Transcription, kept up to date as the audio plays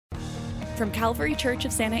From Calvary Church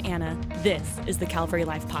of Santa Ana, this is the Calvary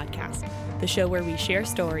Life Podcast, the show where we share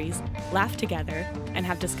stories, laugh together, and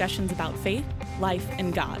have discussions about faith, life,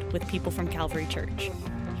 and God with people from Calvary Church.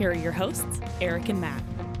 Here are your hosts, Eric and Matt.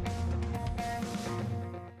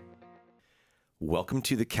 Welcome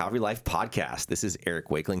to the Calvary Life Podcast. This is Eric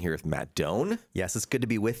Wakeling here with Matt Doan. Yes, it's good to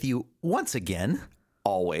be with you once again.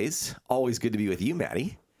 Always good to be with you,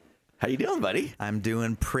 Maddie. How you doing, buddy? I'm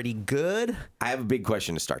doing pretty good. I have a big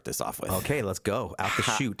question to start this off with. Okay, let's go. Out the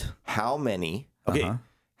chute. How many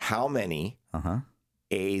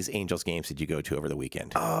A's Angels games did you go to over the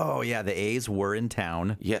weekend? Oh, yeah, the A's were in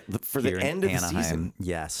town. Yeah, for the end of Anaheim. the season.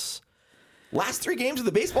 Yes. Last 3 games of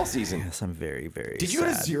the baseball season. Yes, I'm very, very Did you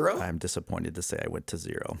sad. go to 0? I'm disappointed to say I went to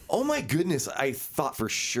 0. Oh my goodness. I thought for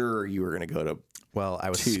sure you were going to go to... Well, I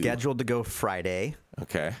was 2. scheduled to go Friday.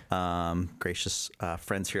 Okay. Gracious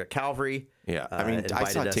friends here at Calvary. Yeah, I mean, I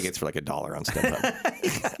saw tickets for like $1 on StubHub.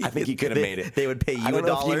 I think you could have made it. They would pay you $1. I don't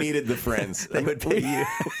know if you needed the friends. They would pay you.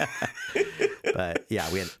 But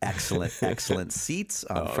yeah, we had excellent seats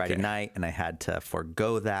on Friday night, and I had to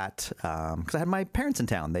forego that because I had my parents in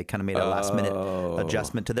town. They kind of made a last-minute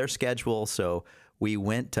adjustment to their schedule, so we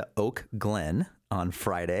went to Oak Glen on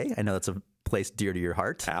Friday. I know that's a place dear to your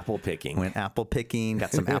heart. Apple picking. Went apple picking,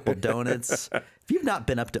 got some apple donuts. If you've not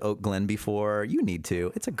been up to Oak Glen before, you need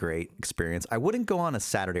to. It's a great experience. I wouldn't go on a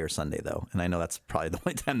Saturday or Sunday, though, and I know that's probably the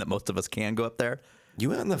only time that most of us can go up there. You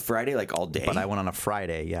went on the Friday like all day? But I went on a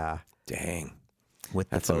Friday, yeah. Dang.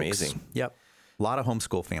 That's amazing. Yep. A lot of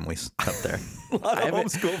homeschool families up there.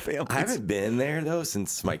 Homeschool families. I haven't been there though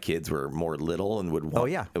since my kids were more little and would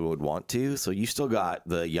want to. So you still got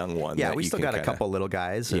the young one. Yeah, we still got a couple little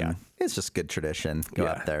guys. And it's just good tradition. Go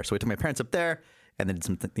up there. So we took my parents up there and then did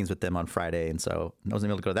some things with them on Friday. And so I wasn't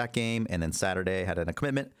able to go to that game. And then Saturday I had a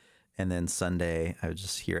commitment. And then Sunday I was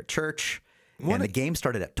just here at church. And the game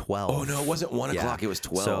started at 12. Oh, no, it wasn't 1 o'clock. It was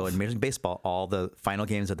 12. So in Major League Baseball, all the final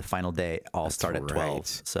games of the final day start at 12. Right.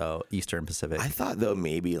 So Eastern Pacific. I thought, though,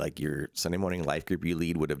 maybe like your Sunday morning life group you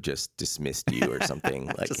lead would have just dismissed you or something.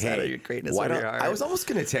 Like, just hey, your greatness why of don't, your heart. I was almost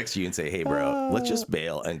going to text you and say, hey, bro, let's just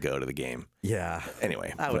bail and go to the game. Yeah.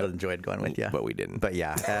 Anyway. I would have enjoyed going with you. But we didn't. But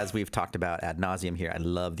yeah, as we've talked about ad nauseum here, I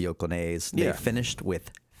love the Oakland A's. They finished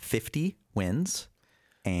with 50 wins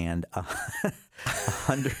and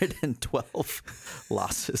 112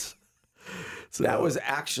 losses. So that was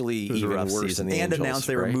actually even worse season. than the and Angels, announced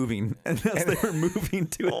they were moving. They were moving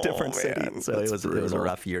to a different city. So it was a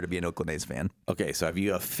rough year to be an Oakland A's fan. Okay, so have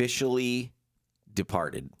you officially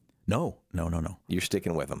departed? No. You're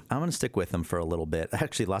sticking with them. I'm going to stick with them for a little bit.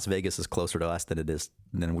 Actually, Las Vegas is closer to us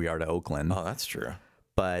than we are to Oakland. Oh, that's true.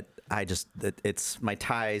 But it's my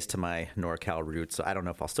ties to my NorCal roots. So I don't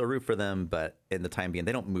know if I'll still root for them, but in the time being,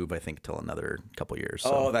 they don't move, I think, till another couple years.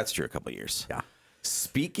 So. Oh, that's true. A couple years. Yeah.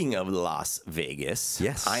 Speaking of Las Vegas,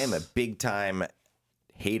 yes, I am a big time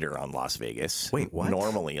hater on Las Vegas. Wait, what?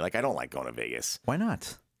 Normally, like I don't like going to Vegas. Why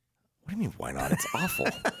not? What do you mean, why not? It's awful.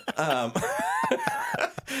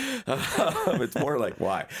 It's more like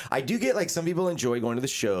why. I do get like some people enjoy going to the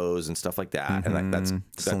shows and stuff like that, and like that's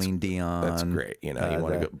Celine Dion. That's great. You know, you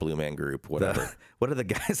want to go Blue Man Group, whatever. What are the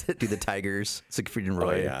guys that do the Tigers? Siegfried and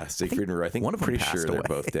Roy. Oh yeah, Siegfried and Roy. I think one of them pretty passed sure away. they're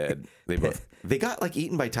both dead. They got like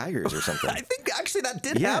eaten by tigers or something. I think actually that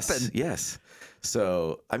did happen. Yes.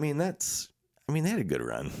 So I mean, they had a good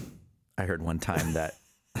run. I heard one time that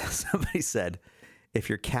somebody said, if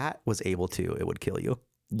your cat was able to, it would kill you.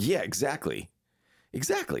 Yeah, exactly.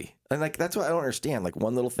 And like, that's what I don't understand. Like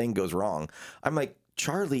one little thing goes wrong. I'm like,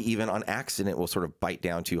 Charlie even on accident will sort of bite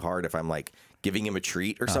down too hard if I'm like giving him a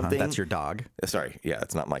treat or something. That's your dog. Sorry. Yeah.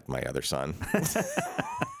 It's not like my other son.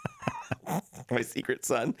 My secret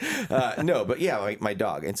son. No, but yeah, my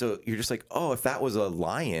dog. And so you're just like, oh, if that was a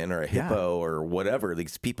lion or a hippo or whatever,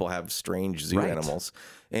 these people have strange zoo animals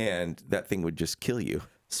and that thing would just kill you.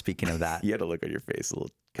 Speaking of that, you had a look on your face, a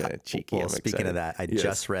little kind of cheeky. Well, speaking of that, I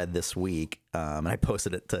just read this week, and I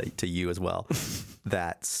posted it to you as well,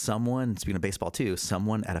 that someone, speaking of baseball too,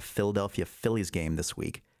 someone at a Philadelphia Phillies game this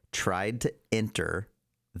week tried to enter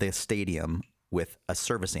the stadium with a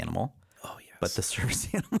service animal. Oh, yes. But the service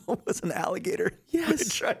animal was an alligator. Yes. They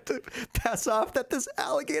tried to pass off that this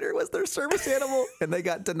alligator was their service animal, and they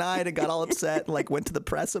got denied and got all upset and like went to the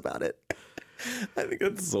press about it. I think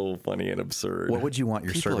that's so funny and absurd. What would you want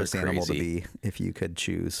your service animal to be if you could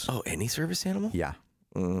choose? Oh, any service animal? Yeah.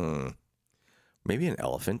 Maybe an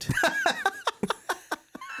elephant.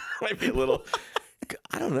 Might be a little,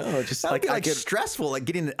 I don't know. Just like stressful, like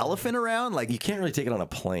getting an elephant around. Like you can't really take it on a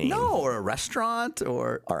plane. No, or a restaurant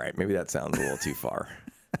or. All right. Maybe that sounds a little too far.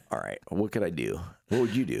 All right. What could I do? What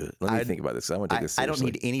would you do? Let me think about this. I want to take this seriously. I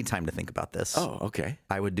don't need any time to think about this. Oh, okay.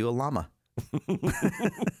 I would do a llama.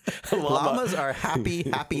 Llamas are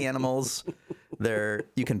happy animals.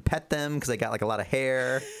 You can pet them because they got like a lot of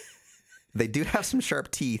hair. They do have some sharp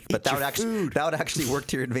teeth, but that would actually work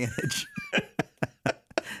to your advantage.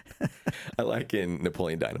 I like in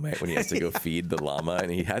Napoleon Dynamite when he has to go feed the llama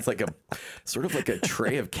and he has like a sort of like a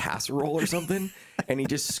tray of casserole or something and he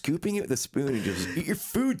just scooping it with a spoon and just eat your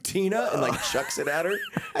food, Tina, and like chucks it at her.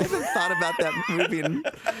 I haven't thought about that movie in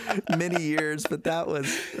many years, but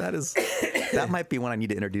that might be one I need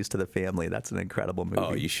to introduce to the family. That's an incredible movie.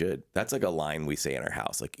 Oh, you should. That's like a line we say in our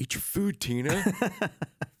house, like, eat your food, Tina.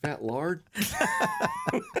 Fat lard.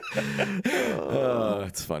 Oh,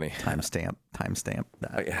 it's funny. Timestamp.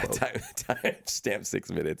 Stamp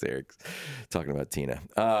 6 minutes. Eric's talking about Tina.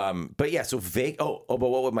 But yeah, so but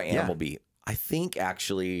what would my animal be? I think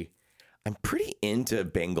actually, I'm pretty into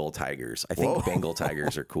Bengal tigers. I think Bengal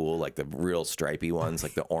tigers are cool, like the real stripy ones,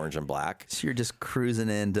 like the orange and black. So you're just cruising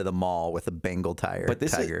into the mall with a Bengal tiger. But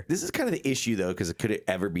this is kind of the issue though, because could it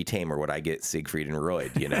ever be tame, or would I get Siegfried and Roy?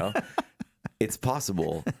 You know, it's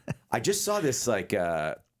possible. I just saw this like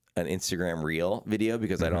an Instagram reel video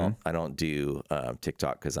because I don't do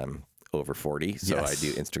TikTok because I'm over 40, so I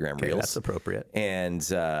do Instagram reels. That's appropriate. And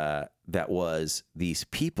that was these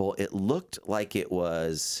people. It looked like in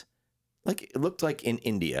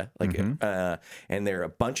India, like and there are a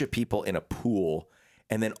bunch of people in a pool,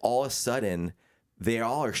 and then all of a sudden they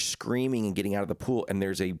all are screaming and getting out of the pool, and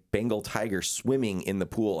there's a Bengal tiger swimming in the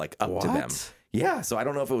pool, like up to them. Yeah, so I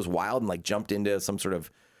don't know if it was wild and like jumped into some sort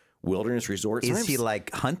of wilderness resort. Is he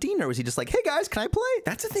like hunting, or was he just like, hey guys, can I play?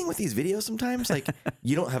 That's the thing with these videos sometimes. Like,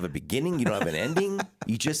 you don't have a beginning, you don't have an ending.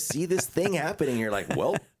 You just see this thing happening. You're like,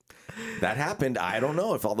 well, that happened. I don't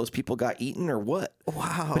know if all those people got eaten or what.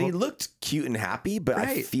 Wow. But he looked cute and happy, but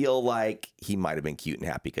I feel like he might have been cute and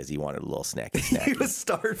happy because he wanted a little snacky. He was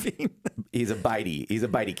starving. He's a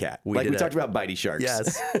bitey cat. We talked about bitey sharks.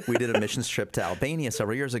 Yes. We did a missions trip to Albania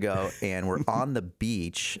several years ago, and we're on the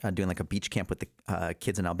beach doing like a beach camp with the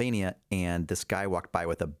kids in Albania, and this guy walked by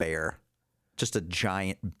with a bear, just a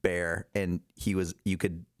giant bear, and you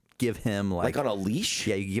could give him like on a leash?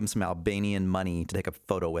 Yeah, you could give him some Albanian money to take a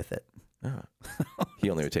photo with it. Oh.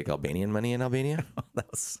 He only would take Albanian money in Albania?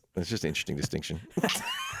 That's just an interesting distinction.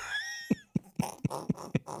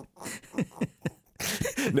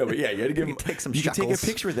 No, but yeah, you had to give him. Take some you shekels. could take a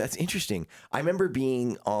picture of that. That's interesting. I remember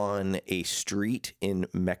being on a street in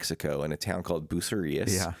Mexico in a town called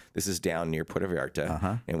Bucerias. Yeah. This is down near Puerto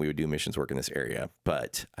Vallarta, and we would do missions work in this area.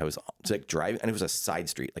 But I was like driving, and it was a side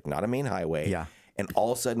street, like not a main highway. Yeah. And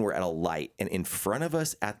all of a sudden, we're at a light, and in front of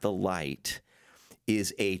us at the light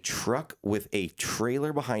is a truck with a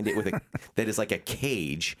trailer behind it that is like a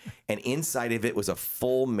cage, and inside of it was a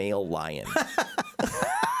full male lion.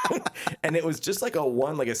 And it was just like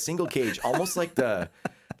a single cage, almost like the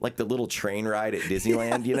little train ride at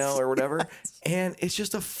Disneyland, or whatever. And it's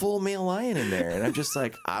just a full male lion in there. And I'm just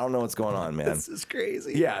like, I don't know what's going on, man. This is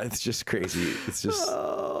crazy. Yeah, it's just crazy. It's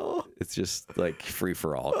just like free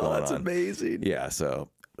for all going on. That's amazing. Yeah. So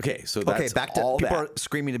that's back to all people that. are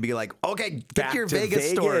screaming to be like, okay, get Back your to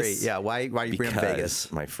Vegas story. Yeah. Why are you bringing Because,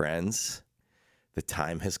 Vegas? my friends, the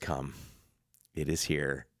time has come. It is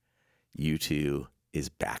here. U2 is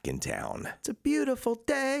back in town. It's a beautiful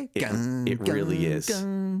day. It really is.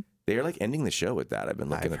 They're like ending the show with that. I've been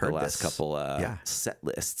looking at the last couple set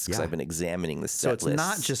lists because I've been examining the set lists. So it's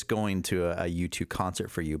not just going to a U2 concert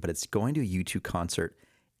for you, but it's going to a U2 concert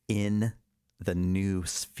in the new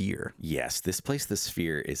Sphere. Yes, this place, the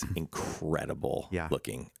Sphere, is incredible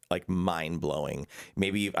looking, like mind blowing.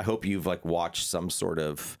 I hope you've like watched some sort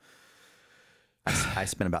of. I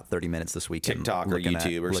spent about 30 minutes this weekend TikTok or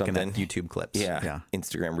YouTube or something. Looking at YouTube clips. Yeah.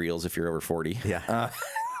 Instagram Reels if you're over 40. Yeah.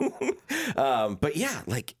 But yeah,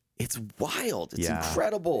 like it's wild. It's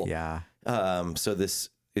incredible. Yeah. So this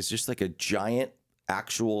is just like a giant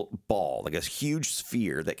actual ball, like a huge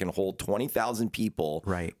sphere that can hold 20,000 people,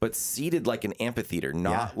 right? But seated like an amphitheater,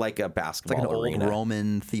 not like a basketball arena. It's like an arena. old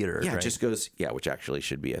Roman theater. Yeah, right? It just goes, which actually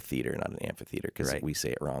should be a theater, not an amphitheater, because we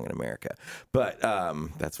say it wrong in America. But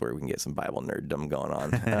that's where we can get some Bible nerddom going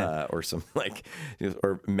on, or some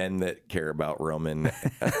or men that care about Roman,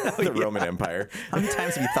 the Roman Empire. How many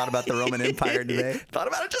times have you thought about the Roman Empire today? Thought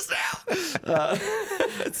about it just now.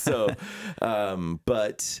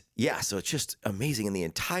 But yeah, so it's just amazing. And the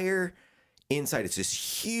entire inside, it's this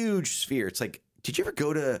huge sphere. It's like, did you ever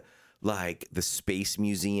go to like the Space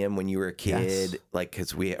Museum when you were a kid? Yes. Like,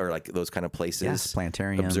 or like those kind of places? Yes,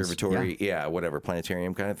 planetariums. Observatory, whatever,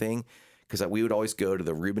 planetarium kind of thing. Because we would always go to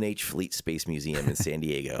the Reuben H. Fleet Space Museum in San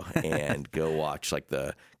Diego and go watch like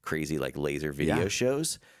the crazy like laser video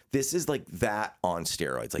shows. This is like that on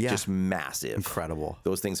steroids, like just massive. Incredible.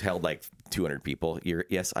 Those things held like 200 people.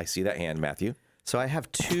 Yes, I see that hand, Matthew. So I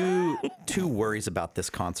have two worries about this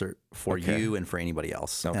concert for you and for anybody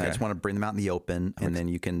else. And I just want to bring them out in the open, and then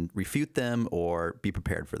you can refute them or be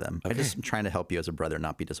prepared for them. I'm just trying to help you as a brother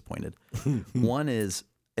not be disappointed. One is,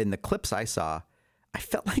 in the clips I saw, I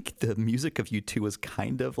felt like the music of U2 was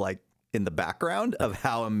kind of like in the background of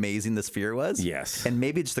how amazing the Sphere was. Yes. And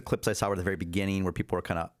maybe just the clips I saw were at the very beginning where people were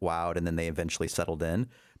kind of wowed and then they eventually settled in.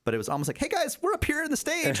 But it was almost like, hey guys, we're up here on the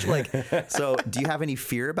stage. Like, so do you have any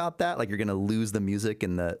fear about that? Like you're going to lose the music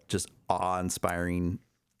and the just awe-inspiring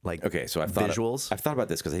like so visuals? I've thought about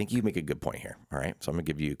this because I think you make a good point here. All right. So I'm going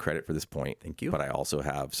to give you credit for this point. Thank you. But I also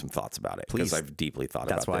have some thoughts about it because I've deeply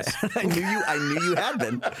thought about this. That's why I knew you had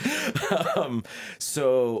been.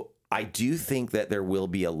 So I do think that there will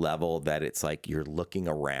be a level that it's like you're looking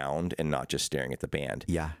around and not just staring at the band.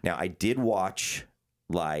 Yeah. Now I did watch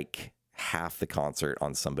like half the concert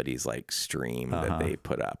on somebody's like stream that they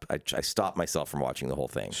put up. I stopped myself from watching the whole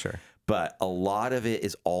thing. Sure. But a lot of it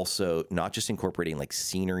is also not just incorporating like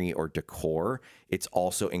scenery or decor. It's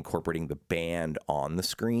also incorporating the band on the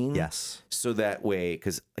screen. Yes. So that way,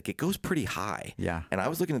 because like it goes pretty high. Yeah. And I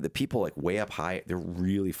was looking at the people like way up high. They're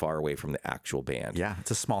really far away from the actual band. Yeah.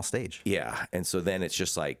 It's a small stage. Yeah. And so then it's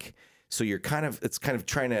just like, so you're it's kind of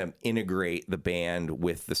trying to integrate the band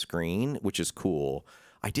with the screen, which is cool.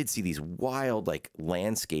 I did see these wild like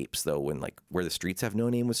landscapes though, when like where the Streets Have No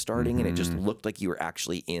Name was starting, and it just looked like you were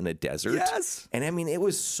actually in a desert. Yes. And I mean, it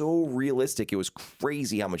was so realistic. It was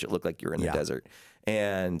crazy how much it looked like you were in the desert.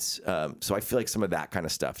 And so I feel like some of that kind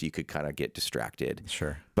of stuff, you could kind of get distracted.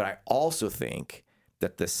 Sure. But I also think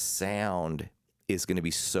that the sound is going to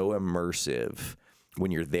be so immersive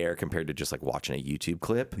when you're there compared to just like watching a YouTube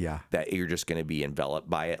clip, that you're just going to be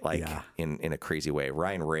enveloped by it like in a crazy way.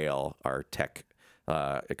 Ryan Rail, our tech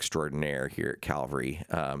extraordinaire here at Calvary,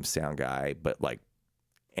 sound guy, but like,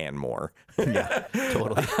 and more. Yeah,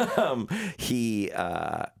 totally.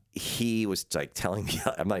 He was like telling me,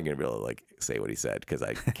 I'm not going to be able to like say what he said because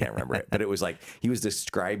I can't remember it, but it was like, he was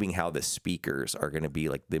describing how the speakers are going to be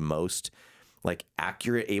like the most like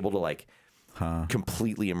accurate, able to like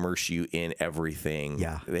completely immerse you in everything.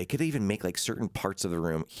 Yeah. They could even make like certain parts of the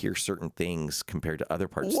room hear certain things compared to other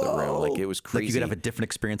parts of the room. Like it was crazy. Like you could have a different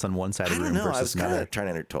experience on one side of the room versus I was kind another. of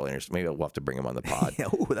trying to totally understand. Maybe we'll have to bring him on the pod.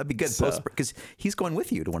 That'd be good. Because he's going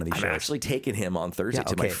with you to one of these shows. I'm actually taking him on Thursday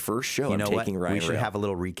to my first show. You know I'm taking what? Ryan We should Rail. have a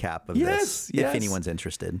little recap of this if anyone's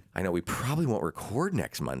interested. I know we probably won't record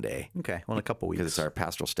next Monday. Okay. Well, in a couple weeks. Because it's our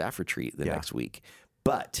pastoral staff retreat the next week.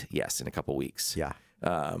 But yes, in a couple weeks. Yeah.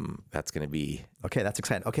 That's going to be... Okay, that's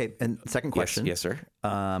exciting. Okay, and second question. Yes, sir.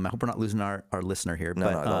 I hope we're not losing our listener here. No,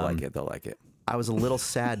 but, they'll like it. They'll like it. I was a little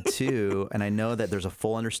sad too, and I know that there's a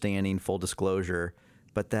full understanding, full disclosure,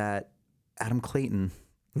 but that Adam Clayton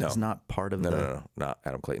is not part of No, not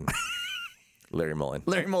Adam Clayton. Larry Mullen.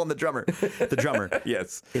 Larry Mullen, the drummer. The drummer.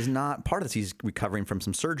 Yes. Is not part of this. He's recovering from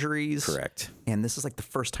some surgeries. Correct. And this is like the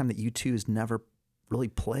first time that U2 has never really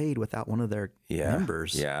played without one of their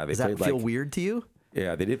members. Yeah. Does that feel weird to you?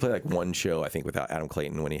 Yeah, they did play like one show, I think, without Adam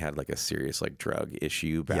Clayton when he had like a serious like drug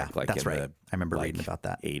issue back like that's in right. the I remember reading about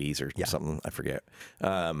that 80s or something. I forget.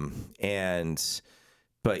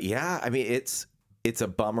 But yeah, I mean, it's a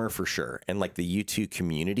bummer for sure. And like the U2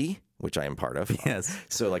 community, which I am part of. Yes.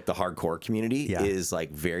 So like the hardcore community is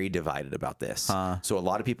like very divided about this. So a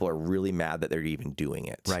lot of people are really mad that they're even doing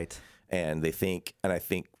it. Right. And they think, and I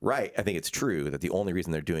think it's true that the only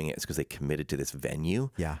reason they're doing it is because they committed to this venue.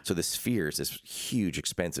 Yeah. So the Sphere is this huge,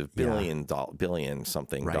 expensive billion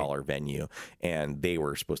something dollar venue, and they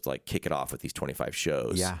were supposed to like kick it off with these 25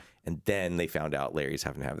 shows. Yeah. And then they found out Larry's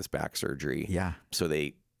having to have this back surgery. Yeah. So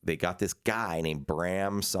they got this guy named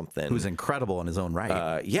Bram something, who's incredible in his own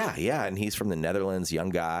right. Yeah, and he's from the Netherlands, young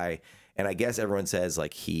guy, and I guess everyone says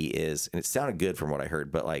like he is, and it sounded good from what I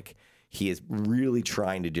heard, but like. He is really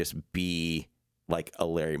trying to just be like a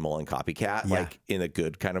Larry Mullen copycat, like in a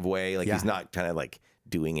good kind of way. Like he's not kind of like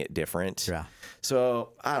doing it different. Yeah. So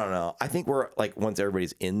I don't know. I think we're like, once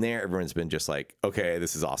everybody's in there, everyone's been just like, okay,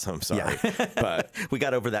 this is awesome. Sorry. But we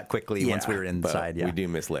got over that quickly once we were inside. We do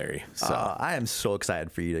miss Larry. So I am so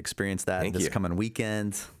excited for you to experience that this coming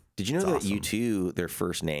weekend. Did you know that U2, the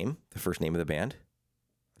first name of the band?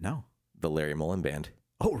 No. The Larry Mullen Band.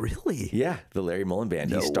 Oh, really? Yeah, the Larry Mullen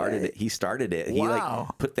Band. He started it. He started it. Wow. He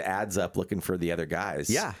like put the ads up looking for the other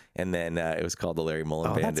guys. Yeah. And then it was called the Larry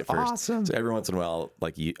Mullen Band at first. Awesome. So every once in a while,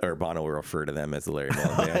 like Bono will refer to them as the Larry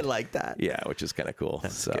Mullen Band. I like that. Yeah, which is kind of cool.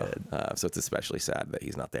 That's so good. So it's especially sad that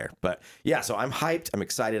he's not there. But yeah, so I'm hyped. I'm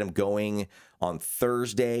excited. I'm going on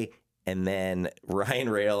Thursday. And then Ryan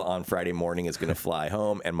Rail on Friday morning is going to fly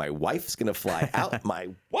home, and my wife's going to fly out. My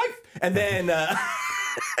wife, and then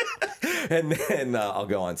I'll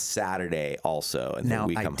go on Saturday also, and then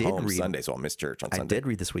we come home Sunday, so I'll miss church on Sunday. I did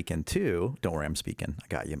read this weekend too. Don't worry, I'm speaking. I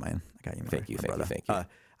got you, man. Thank you.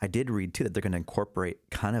 I did read too that they're going to incorporate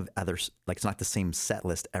kind of others, like it's not the same set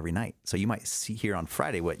list every night. So you might see here on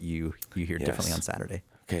Friday what you hear differently on Saturday.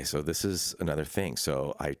 Okay, so this is another thing.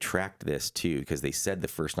 So I tracked this too because they said the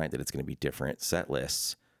first night that it's going to be different set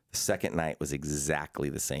lists. The second night was exactly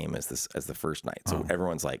the same as the first night. So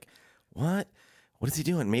everyone's like, "What? What is he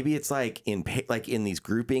doing?" Maybe it's like in these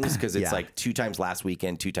groupings because it's like 2 times last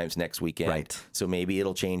weekend, 2 times next weekend. Right. So maybe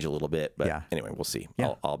it'll change a little bit. But anyway, we'll see.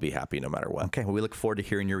 Yeah. I'll be happy no matter what. Okay. Well, we look forward to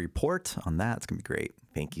hearing your report on that. It's going to be great.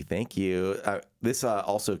 Thank you. This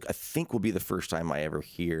also, I think, will be the first time I ever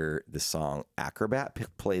hear the song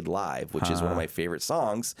Acrobat played live, which is one of my favorite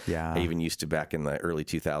songs. Yeah. I even used to, back in the early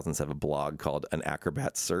 2000s, have a blog called An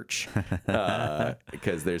Acrobat Search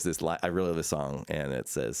because there's this I really love the song, and it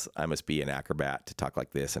says, "I must be an acrobat to talk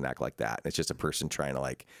like this and act like that." And it's just a person trying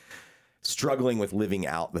to struggling with living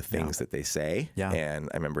out the things that they say. Yeah. And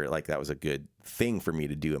I remember that was a good thing for me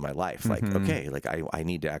to do in my life. I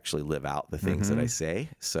need to actually live out the things that I say.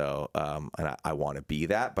 So, and I want to be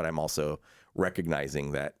that, but I'm also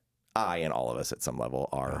recognizing that I and all of us at some level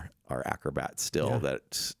are acrobats still,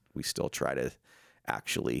 that we still try to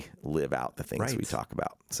actually live out the things we talk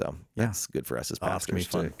about. So that's good for us as pastors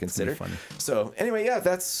to consider. So anyway,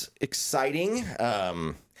 that's exciting.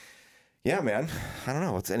 Yeah, man. I don't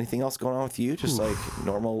know. What's anything else going on with you? Just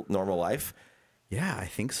normal life? Yeah, I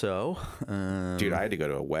think so. Dude, I had to go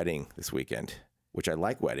to a wedding this weekend, which I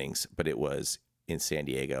like weddings, but it was in San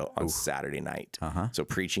Diego on Saturday night. So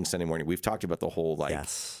preaching Sunday morning. We've talked about the whole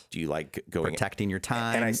do you like going protecting your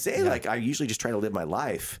time? And I say I usually just try to live my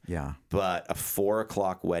life. Yeah. But a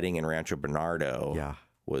 4:00 wedding in Rancho Bernardo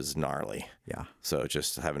was gnarly. Yeah. So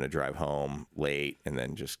just having to drive home late and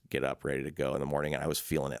then just get up ready to go in the morning, and I was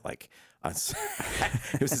feeling it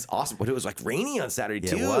it was just awesome, but it was rainy on Saturday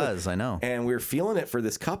too. It was, I know. And we were feeling it for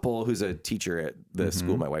this couple who's a teacher at the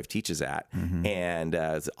school my wife teaches at. And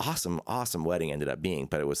it's an awesome wedding ended up being,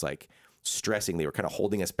 but it was stressing. They were kind of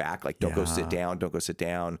holding us back, don't go sit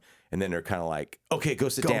down. And then they're kind of okay, go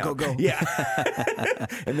sit down. Go. Yeah.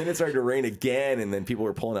 And then it started to rain again. And then people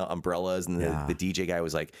were pulling out umbrellas, and the DJ guy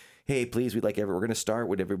was like, "Hey, please, we're going to start.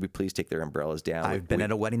 Would everybody please take their umbrellas down?" I've been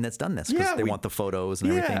at a wedding that's done this because they want the photos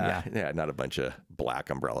and everything. Yeah, not a bunch of black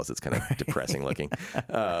umbrellas. It's kind of depressing looking.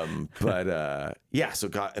 And then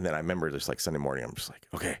I remember just Sunday morning, I'm just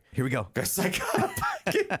okay, here we go. Gotta psych up.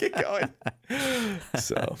 Get going.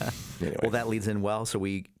 So anyway. Well, that leads in well. So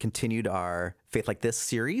we continued our Faith Like This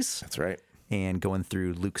series. That's right. And going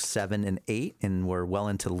through Luke 7 and 8, and we're well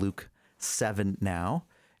into Luke 7 now.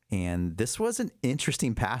 And this was an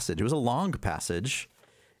interesting passage. It was a long passage,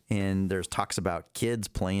 and there's talks about kids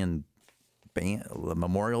playing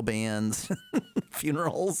memorial bands,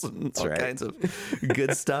 funerals, and all kinds of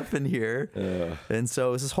good stuff in here. And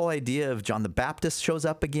so it's this whole idea of John the Baptist shows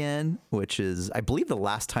up again, which is, I believe, the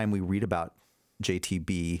last time we read about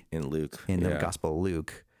JTB in Luke, in the Gospel of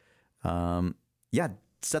Luke.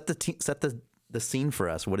 Set the scene for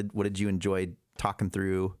us. What did you enjoy talking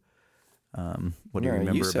through? What do you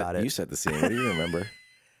remember about it? You set the scene. What do you remember?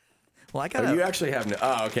 Well, I got. You actually have.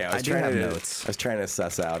 Okay. I do have notes. I was trying to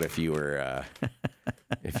suss out if you were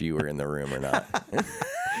in the room or not.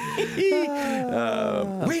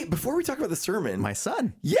 Wait, before we talk about the sermon, my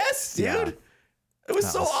son. Yes, dude. Yeah. It was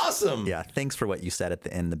so awesome. Yeah. Thanks for what you said at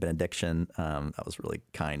the end, the benediction. That was really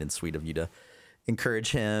kind and sweet of you to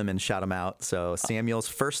encourage him and shout him out. So Samuel's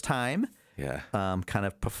first time. Yeah. Kind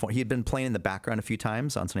of perform. He had been playing in the background a few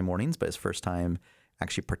times on Sunday mornings, but his first time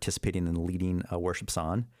actually participating in leading a worship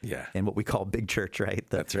song. Yeah. In what we call Big Church, right?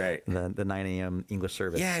 That's right. The 9 a.m. English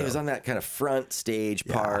service. Yeah, he was on that kind of front stage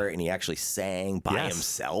part, and he actually sang by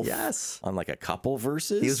himself. Yes. On a couple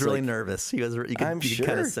verses. He was really nervous. You could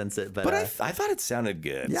kind of sense it. But I thought it sounded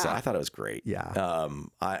good. Yeah. So I thought it was great. Yeah.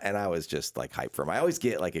 I was just hyped for him. I always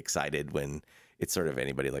get excited when it's sort of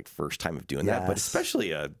anybody first time of doing that, but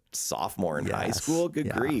especially a sophomore in high school. Good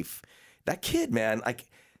grief. That kid, man,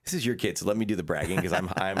 this is your kid, so let me do the bragging because I'm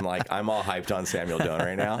all hyped on Samuel Doan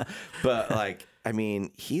right now. But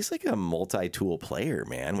he's a multi-tool player,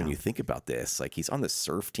 man. When you think about this, he's on the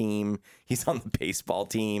surf team, he's on the baseball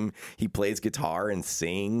team, he plays guitar and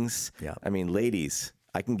sings. Yeah. Ladies,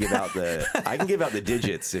 I can give out the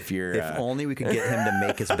digits if you're. If only we could get him to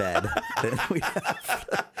make his bed, then we'd have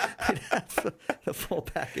the full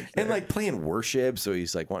package there. And playing worship, so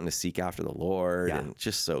he's wanting to seek after the Lord, and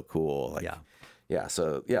just so cool. Yeah.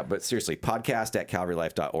 So yeah, but seriously,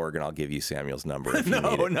 podcast@calvarylife.org, and I'll give you Samuel's number. If you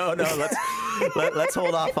need it. No. Let's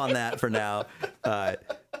hold off on that for now.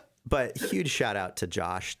 But huge shout out to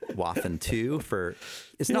Josh Wathen too for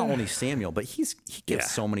it's not only Samuel, but he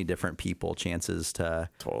gives so many different people chances to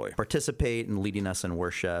participate and leading us in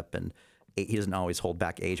worship, and he doesn't always hold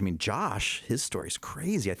back age. I mean, Josh, his story's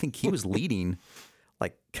crazy. I think he was leading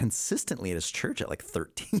like consistently at his church at like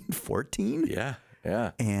 13, 14. Yeah.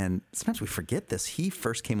 Yeah. And sometimes we forget this. He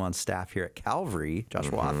first came on staff here at Calvary, Josh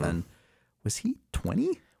Wathen. Was he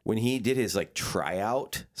 20? When he did his like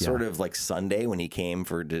tryout sort of like Sunday when he came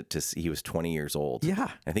to see, he was 20 years old. Yeah.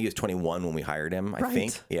 I think he was 21 when we hired him, I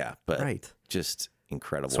think. Yeah. But just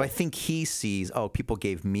incredible. So I think he sees, people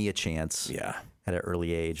gave me a chance at an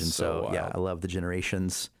early age. And so I love the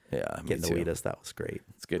generations getting to lead us. That was great.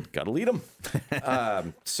 It's good. Got to lead them.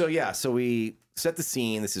 So we set the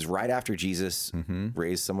scene. This is right after Jesus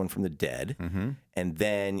raised someone from the dead. And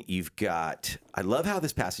then you've got, I love how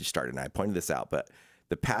this passage started, and I pointed this out, but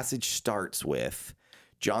the passage starts with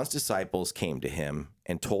John's disciples came to him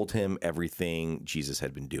and told him everything Jesus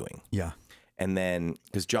had been doing. Yeah. And then,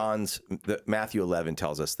 because Matthew 11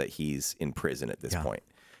 tells us that he's in prison at this point.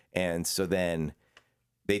 And so then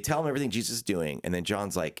they tell him everything Jesus is doing. And then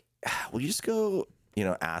John's like, will you just go,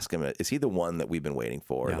 ask him, is he the one that we've been waiting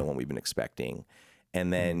for, the one we've been expecting?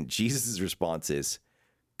 And then Jesus' response is,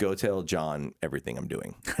 go tell John everything I'm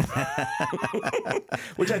doing.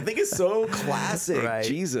 Which I think is so classic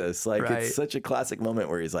Jesus. Like, it's such a classic moment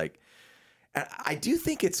where he's like, I do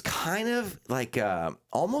think it's kind of like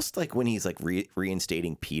almost like when he's like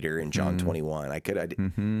reinstating Peter in John 21.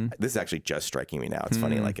 This is actually just striking me now. It's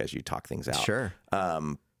funny, like as you talk things out. Sure.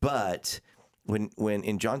 But when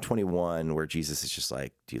in John 21, where Jesus is just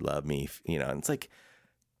like, do you love me? And it's like,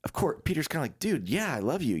 of course, Peter's kind of like, dude, yeah, I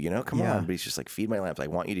love you, come on. But he's just like, feed my lambs. I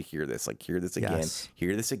want you to hear this, like, hear this again,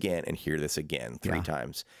 hear this again, and hear this again 3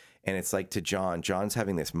 times. And it's like to John's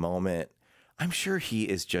having this moment. I'm sure he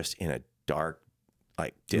is just in a dark,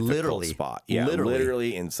 like difficult spot. Yeah,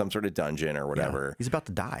 literally in some sort of dungeon or whatever. Yeah. He's about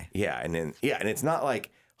to die. Yeah. And then, and it's not like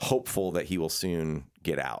hopeful that he will soon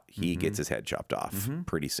get out. He gets his head chopped off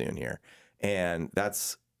pretty soon here. And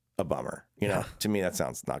that's a bummer. To me, that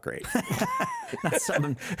sounds not great. Not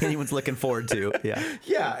something anyone's looking forward to. Yeah.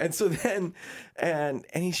 Yeah. And so then, and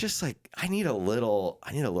he's just like, I need a little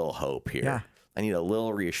hope here. Yeah. I need a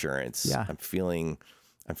little reassurance. Yeah. I'm feeling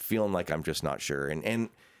like I'm just not sure. And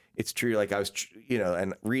it's true. Like I was,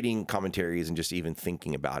 and reading commentaries and just even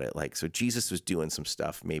thinking about it, like, so Jesus was doing some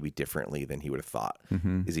stuff maybe differently than he would have thought.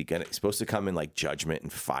 Is he supposed to come in like judgment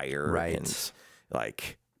and fire and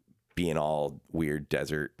like being all weird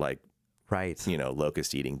desert, like,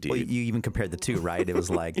 locust eating dude. Well, you even compared the two, right? It was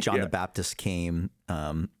like John the Baptist came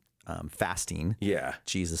fasting. Yeah.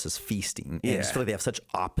 Jesus is feasting. And I just feel like they have such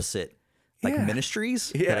opposite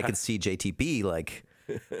ministries that I could see JTB like,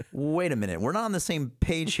 wait a minute, we're not on the same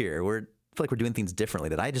page here. I feel like we're doing things differently.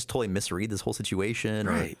 Did I just totally misread this whole situation?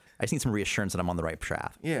 Or I just need some reassurance that I'm on the right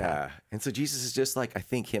path. Yeah. And so Jesus is just like, I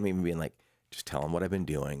think him even being like, just tell him what I've been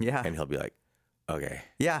doing. Yeah. And he'll be like, okay.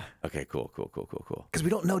 Yeah. Okay, cool. Because we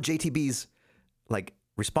don't know JTB's like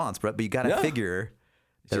response, but you got to figure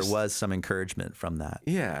there was some encouragement from that.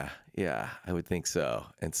 Yeah. Yeah. I would think so.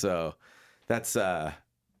 And so that's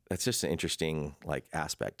just an interesting like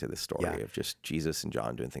aspect to this story of just Jesus and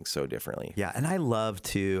John doing things so differently. Yeah. And I love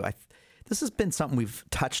to, this has been something we've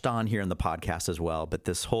touched on here in the podcast as well, but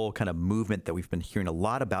this whole kind of movement that we've been hearing a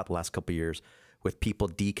lot about the last couple of years with people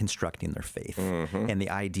deconstructing their faith and the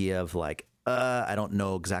idea of like, I don't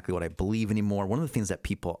know exactly what I believe anymore. One of the things that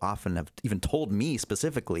people often have even told me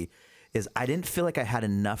specifically is I didn't feel like I had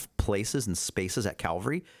enough places and spaces at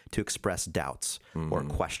Calvary to express doubts or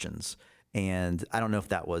questions. And I don't know if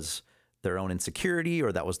that was their own insecurity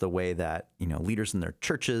or that was the way that, leaders in their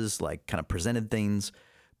churches like kind of presented things.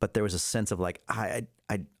 But there was a sense of like, I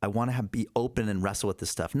want to be open and wrestle with this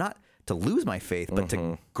stuff, not to lose my faith, but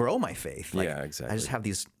to grow my faith. Like, yeah, exactly. I just have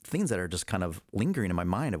these things that are just kind of lingering in my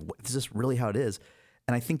mind of, is this really how it is?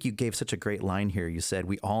 And I think you gave such a great line here. You said,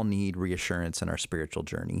 we all need reassurance in our spiritual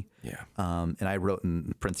journey. Yeah. And I wrote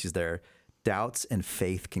in parentheses there, doubts and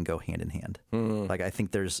faith can go hand in hand. Like, I think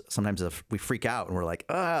there's sometimes we freak out and we're like,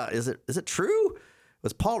 is it true?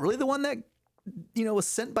 Was Paul really the one that, was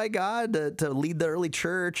sent by God to lead the early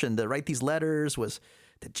church and to write these letters?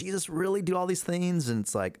 Did Jesus really do all these things? And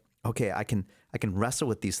it's like, okay, I can wrestle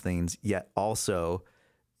with these things, yet also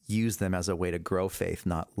use them as a way to grow faith,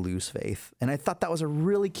 not lose faith. And I thought that was a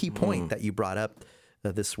really key point that you brought up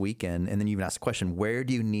this weekend. And then you even asked the question, where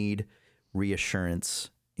do you need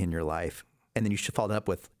reassurance in your life? And then you should follow that up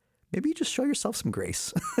with, maybe you just show yourself some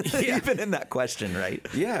grace, even in that question, right?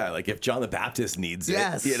 Yeah, like if John the Baptist needs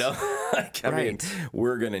Yes. it, you know, like, I mean,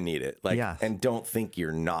 we're gonna need it. Like, Yes. and don't think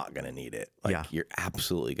you're not gonna need it. Like, Yeah. you're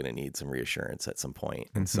absolutely gonna need some reassurance at some point,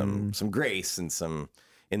 and some grace, and some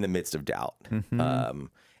in the midst of doubt. And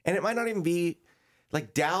it might not even be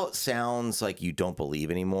like doubt sounds like you don't believe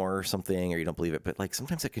anymore or something, or you don't believe it, but like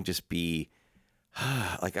sometimes it can just be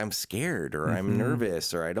like I'm scared, or I'm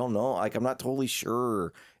nervous, or I don't know, like I'm not totally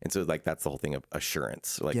sure. And so like that's the whole thing of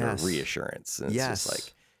assurance, like or reassurance. And it's just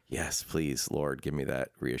like, yes, please, Lord, give me that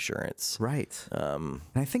reassurance. Right. And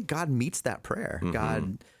I think God meets that prayer.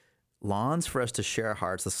 God longs for us to share our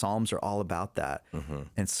hearts. The Psalms are all about that. And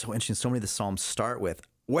it's so interesting. So many of the Psalms start with,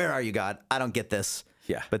 "Where are you, God? I don't get this."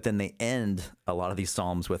 Yeah. But then they end a lot of these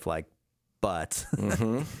Psalms with like, "But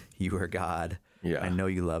you are God. Yeah. I know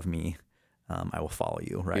you love me. I will follow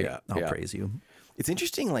you." Right. Yeah. I'll praise you. It's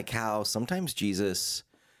interesting, like how sometimes Jesus,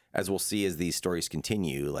 as we'll see as these stories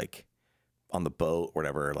continue, like on the boat, or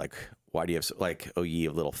whatever, like, why do you have like, oh, ye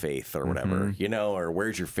of little faith, or whatever, you know, or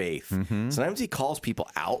where's your faith? Sometimes he calls people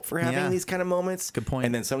out for having these kind of moments. Good point.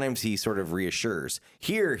 And then sometimes he sort of reassures.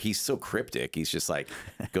 Here, he's so cryptic. He's just like,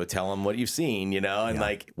 go tell him what you've seen, you know? And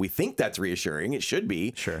like, we think that's reassuring. It should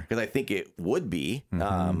be. Sure. Because I think it would be,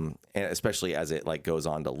 and especially as it like goes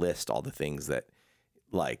on to list all the things that,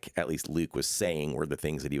 like, at least Luke was saying were the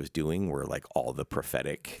things that he was doing were like all the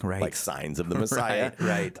prophetic like signs of the Messiah.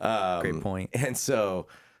 Right. Great point. And so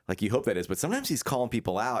like you hope that is, but sometimes he's calling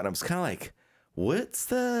people out, and I'm just kind of like, what's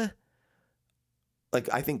the,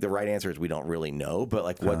 like, I think the right answer is we don't really know, but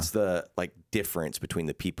like, what's the like difference between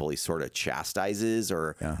the people he sort of chastises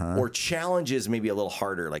or challenges maybe a little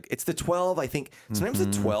harder? Like it's the 12, I think sometimes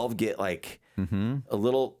the 12 get like a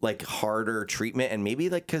little like harder treatment, and maybe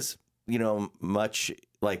like, cause you know, much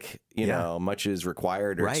like, you know, much is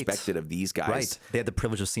required or expected of these guys. Right. They had the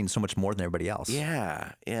privilege of seeing so much more than everybody else.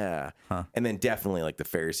 Yeah. Yeah. And then definitely like the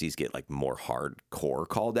Pharisees get like more hardcore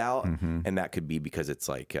called out. And that could be because it's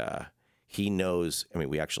like, he knows, I mean,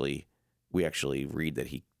 we actually read that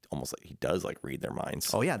he almost like he does like read their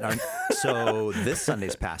minds. Oh yeah. So this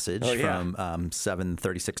Sunday's passage from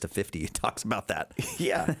 7:36 to 50 talks about that.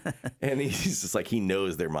 Yeah. And he's just like, he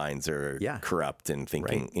knows their minds are Yeah. corrupt and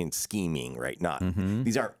thinking and scheming, right? Not,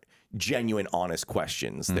 these aren't genuine, honest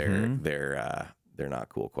questions. They're not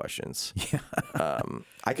cool questions. Yeah.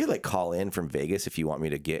 I could like call in from Vegas if you want me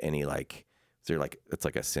to get any like, is there like, it's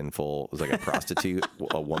like a sinful, it's like a prostitute,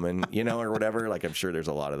 a woman, you know, or whatever. Like, I'm sure there's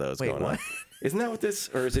a lot of those going on. Isn't that what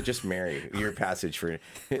this, or is it just Mary? Your passage for,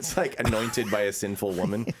 it's like anointed by a sinful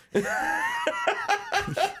woman. If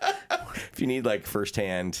you need like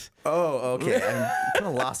firsthand. Oh, okay. I'm kind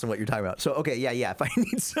of lost in what you're talking about. So, okay. Yeah. If I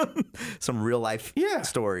need some real life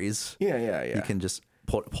stories. Yeah. You can just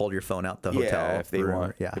pull your phone out the hotel. If they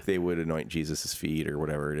room. if they would anoint Jesus's feet or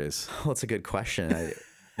whatever it is. Well, that's a good question.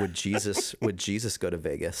 Would Jesus go to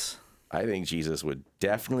Vegas? I think Jesus would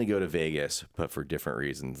definitely go to Vegas, but for different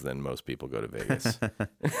reasons than most people go to Vegas.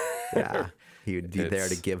 Yeah. He would be there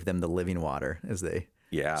to give them the living water as they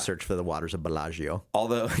search for the waters of Bellagio.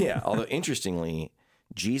 Although interestingly,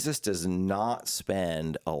 Jesus does not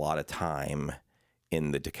spend a lot of time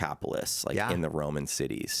in the Decapolis, like in the Roman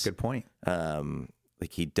cities. Good point.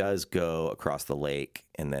 Like he does go across the lake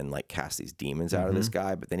and then like cast these demons out of this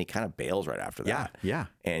guy, but then he kind of bails right after that. Yeah.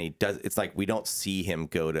 And he does, it's like, we don't see him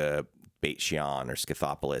go to Beit Shean or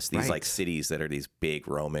Scythopolis, these like cities that are these big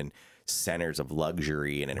Roman centers of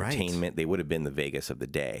luxury and entertainment. They would have been the Vegas of the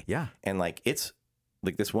day. Yeah. And like, it's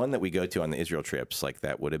like this one that we go to on the Israel trips, like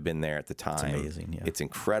that would have been there at the time. It's amazing. Yeah. It's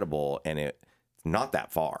incredible. And it's not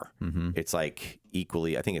that far. It's like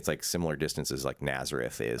equally, I think it's like similar distances like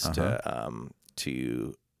Nazareth is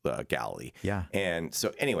to Galilee. Yeah. And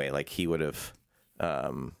so anyway, like he would have,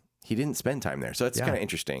 he didn't spend time there. So it's kind of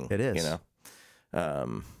interesting. It is. You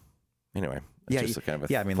know? Anyway. It's just kind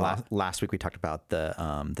of I mean, last week we talked about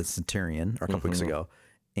the centurion, or a couple weeks ago.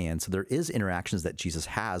 And so there is interactions that Jesus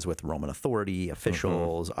has with Roman authority,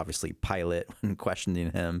 officials, obviously Pilate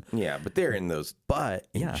questioning him. Yeah, but they're in those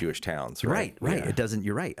Jewish towns, right? Right. Yeah. It doesn't,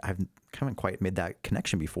 you're right. I haven't quite made that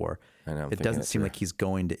connection before. I know. It doesn't seem like he's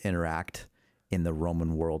going to interact in the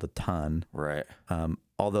Roman world a ton. Right.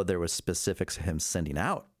 Although there was specifics of him sending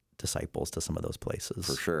out disciples to some of those places.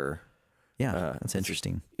 For sure. Yeah, that's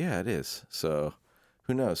interesting. Yeah, it is. So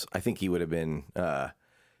who knows? I think he would have been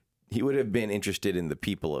interested in the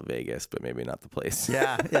people of Vegas, but maybe not the place.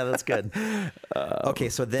 Yeah, that's good. Okay,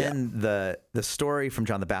 so then the story from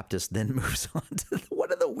John the Baptist then moves on to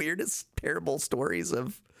one of the weirdest parable stories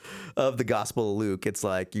of the Gospel of Luke. It's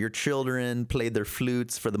like your children played their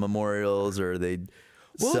flutes for the memorials, or they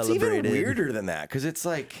celebrated. It's even weirder than that, because it's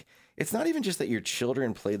like it's not even just that your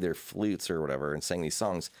children played their flutes or whatever and sang these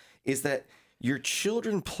songs, is that your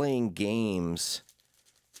children playing games.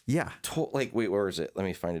 Yeah. Wait, where is it? Let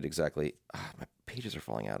me find it exactly. My pages are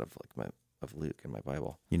falling out of of Luke in my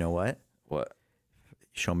Bible. You know what? What?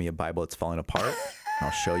 Show me a Bible that's falling apart, and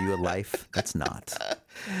I'll show you a life that's not.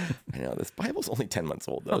 I know this Bible's only 10 months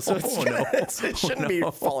old though, so it shouldn't be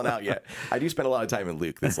falling out yet. I do spend a lot of time in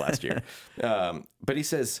Luke this last year, but he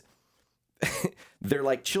says they're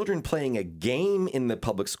like children playing a game in the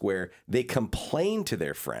public square. They complain to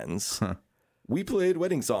their friends. We played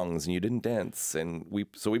wedding songs and you didn't dance, and we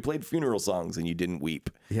played funeral songs and you didn't weep.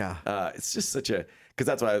 Yeah, it's just such a, because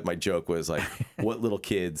that's why my joke was like, what little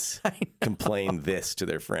kids complain this to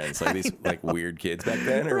their friends, like these like weird kids back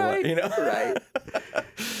then, or right, what, you know? Right.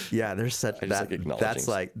 Yeah, there's such that's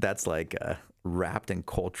like wrapped in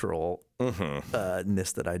cultural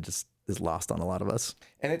ness that is lost on a lot of us.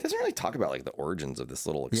 And it doesn't really talk about like the origins of this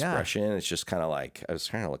little expression. Yeah. It's just kind of like, I was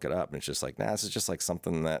trying to look it up, and it's just like, this is just like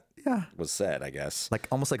something that was said, I guess. Like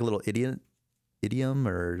almost like a little idiom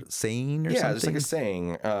or saying or something. Yeah, it's like a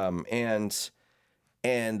saying.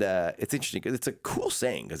 And it's interesting because it's a cool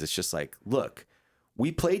saying, because it's just like, look,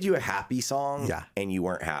 we played you a happy song and you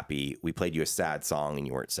weren't happy. We played you a sad song and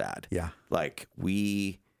you weren't sad. Yeah. Like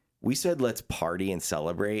we said, let's party and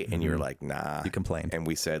celebrate. And you're like, nah. You complained. And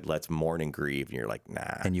we said, let's mourn and grieve. And you're like,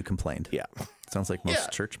 nah. And you complained. Yeah. Sounds like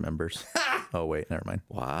most church members. Oh, wait, never mind.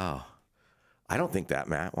 Wow. I don't think that,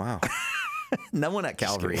 Matt. Wow. No one at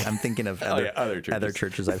Calvary. I'm thinking of other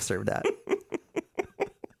churches I've served at.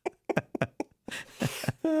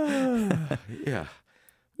 Yeah.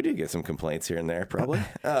 We do get some complaints here and there, probably.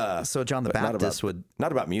 So John the Baptist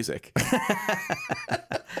not about music.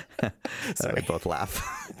 Sorry, we both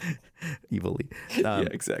laugh evilly. Yeah,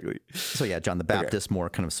 exactly. So yeah, John the Baptist more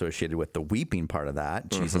kind of associated with the weeping part of that.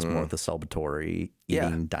 Jesus more with the celebratory,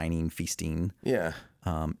 eating, dining, feasting. Yeah.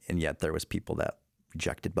 And yet there was people that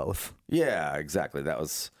rejected both. Yeah, exactly. That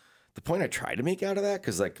was the point I tried to make out of that,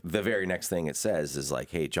 because like the very next thing it says is like,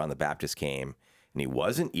 hey, John the Baptist came and he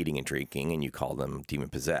wasn't eating and drinking, and you called him demon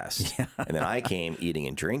possessed. Yeah. And then I came eating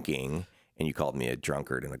and drinking, and you called me a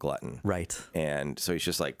drunkard and a glutton. Right. And so he's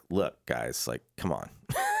just like, look, guys, like, come on.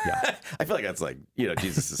 Yeah. I feel like that's like,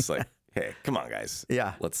 Jesus is like, hey, come on, guys.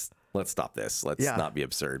 Yeah. Let's stop this. Let's not be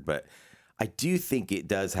absurd. But I do think it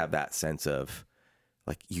does have that sense of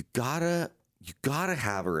like, you gotta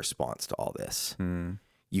have a response to all this.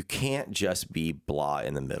 You can't just be blah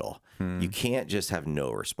in the middle. You can't just have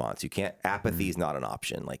no response. You can't, apathy is not an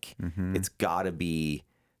option. Like it's gotta be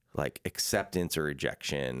like acceptance or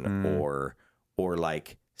rejection or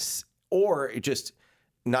just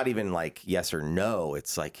not even like yes or no.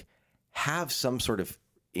 It's like have some sort of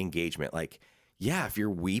engagement. Like, yeah, if you're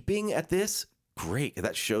weeping at this, great.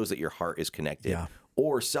 That shows that your heart is connected. Yeah.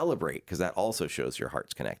 Or celebrate, because that also shows your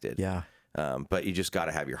heart's connected. Yeah. But you just got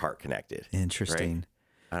to have your heart connected. Interesting. Right?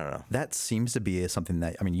 I don't know. That seems to be something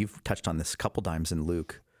that, I mean, you've touched on this a couple times in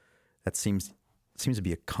Luke. That seems to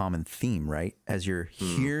be a common theme, right? As you're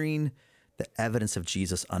hearing the evidence of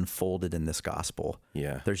Jesus unfolded in this gospel,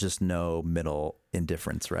 there's just no middle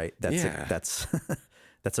indifference, right? That's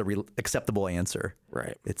a real acceptable answer.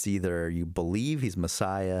 Right. It's either you believe he's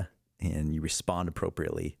Messiah and you respond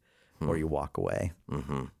appropriately, or you walk away.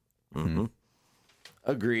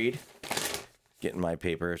 Agreed. Getting my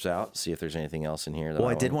papers out, see if there's anything else in here. Well,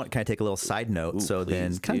 I did want to kind of take a little side note.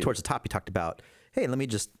 Then kind of towards the top, you talked about, hey, let me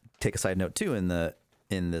just take a side note too in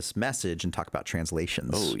this message and talk about translations.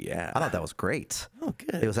 Oh, yeah. I thought that was great. Oh,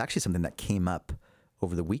 good. It was actually something that came up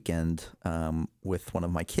over the weekend with one of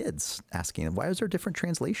my kids asking, why is there different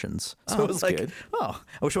translations? So it was like, good. I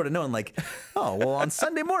wish I would have known, like, well, on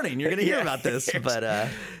Sunday morning, you're going to hear about this. But I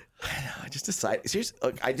know, I just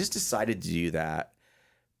decided to do that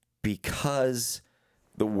because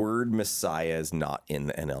the word Messiah is not in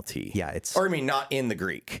the NLT. Yeah, not in the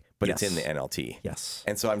Greek, but it's in the NLT. Yes.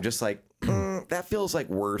 And so I'm just like, that feels like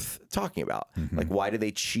worth talking about. Like, why do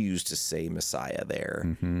they choose to say Messiah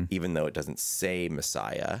there, even though it doesn't say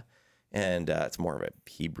Messiah? And it's more of a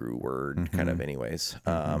Hebrew word kind of anyways.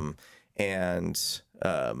 Like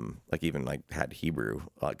even like had Hebrew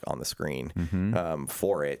like on the screen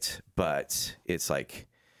for it. But it's like,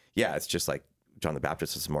 it's just like John the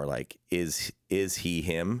Baptist is more like, is he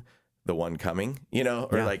him, the one coming, or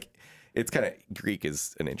like, it's kind of, Greek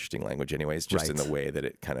is an interesting language anyways, just in the way that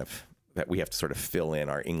it kind of, that we have to sort of fill in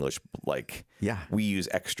our English, like, we use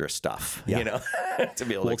extra stuff, to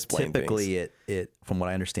be able to explain typically things. it, from what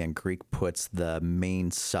I understand, Greek puts the main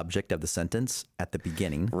subject of the sentence at the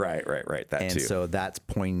beginning. Right. That and too. So that's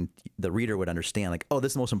the reader would understand, like, oh, this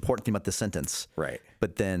is the most important thing about this sentence. Right.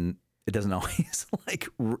 But then it doesn't always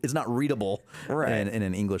it's not readable in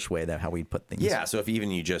an English way that how we put things. Yeah. So if even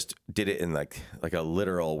you just did it in like a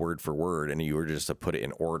literal word for word and you were just to put it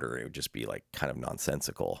in order, it would just be like kind of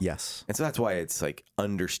nonsensical. Yes. And so that's why it's like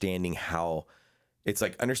understanding how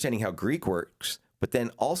Greek works, but then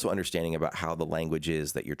also understanding about how the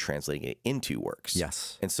languages that you're translating it into works.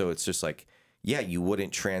 Yes. And so it's just like, yeah, you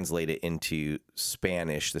wouldn't translate it into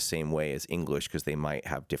Spanish the same way as English because they might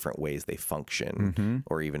have different ways they function,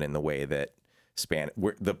 or even in the way that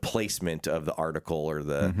the placement of the article or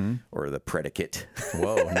the predicate.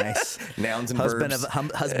 Whoa, nice. Nouns and verbs.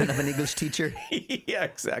 Husband of an English teacher. Yeah,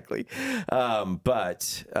 exactly. Yeah,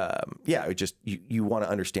 it just you want to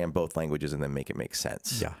understand both languages and then make it make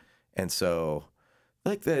sense. Yeah. And so,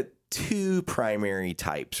 like the two primary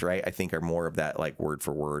types, right? I think are more of that like word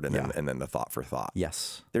for word and then the thought for thought.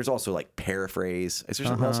 Yes. There's also like paraphrase. Is there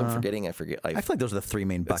something else I'm forgetting? I forget. I feel like those are the three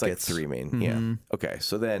main buckets. It's like three main. Yeah. Okay.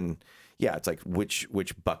 So then, yeah, it's like which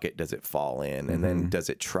bucket does it fall in, and then does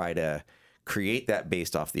it try to create that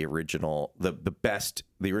based off the original, the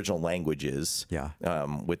original languages. Yeah.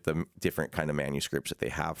 With the different kind of manuscripts that they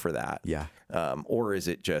have for that. Yeah. Or is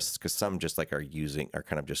it just because some just like are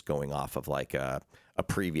kind of just going off of like a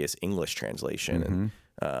previous English translation.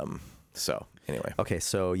 And so anyway. Okay.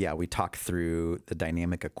 So yeah, we talked through the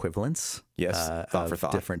dynamic equivalence. Yes. Thought for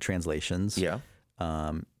thought. Different translations. Yeah.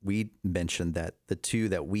 We mentioned that the two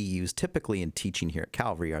that we use typically in teaching here at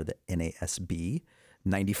Calvary are the NASB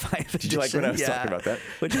 95 edition. Did you like when I was talking about that?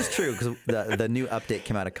 Which is true because the new update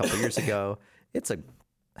came out a couple years ago. It's a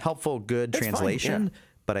helpful, good translation, fine,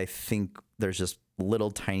 but I think there's just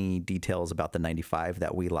little tiny details about the 95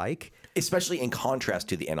 that we like. Especially in contrast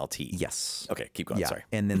to the NLT. Yes. Okay, keep going. Yeah. Sorry.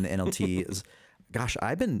 And then the NLT is, gosh,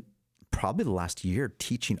 I've been probably the last year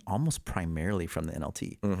teaching almost primarily from the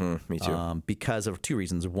NLT. Me too. Because of two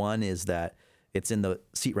reasons. One is that it's in the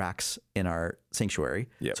seat racks in our sanctuary,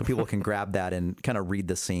 so people can grab that and kind of read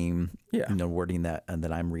the same wording that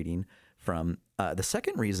I'm reading from. The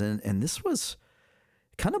second reason, and this was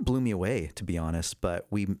kind of blew me away, to be honest, but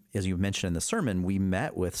we, as you mentioned in the sermon, we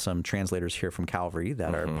met with some translators here from Calvary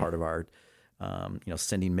that are part of our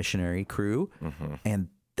sending missionary crew, and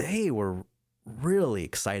they were really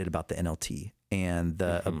excited about the NLT and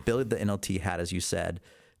the ability the NLT had, as you said,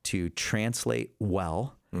 to translate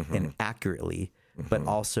well and accurately, but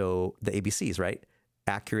also the ABCs, right?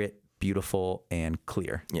 Accurate, beautiful, and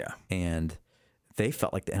clear. Yeah. And they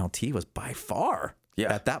felt like the NLT was by far,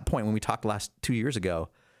 at that point when we talked last 2 years ago,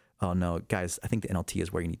 oh no, guys, I think the NLT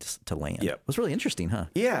is where you need to land. It was really interesting, huh?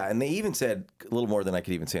 Yeah. And they even said a little more than I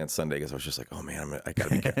could even say on Sunday because I was just like, oh man, I got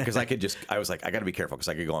to be careful. Because I was like, I got to be careful because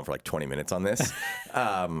I could go on for like 20 minutes on this.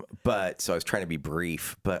 But so I was trying to be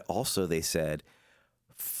brief, but also they said,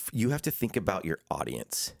 you have to think about your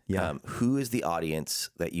audience. Yeah. Who is the audience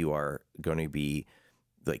that you are going to be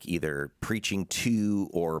like either preaching to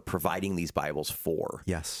or providing these Bibles for?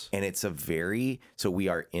 Yes. And it's so we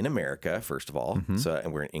are in America, first of all.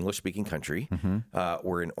 And we're an English speaking country.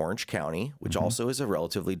 We're in Orange County, which also is a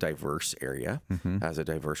relatively diverse area, has a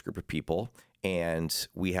diverse group of people. And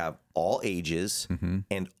we have all ages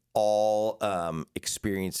and all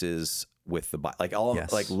experiences with the Bible, like all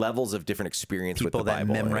like levels of different experience people with the Bible.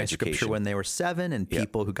 People that memorized scripture when they were 7 and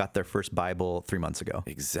people who got their first Bible 3 months ago.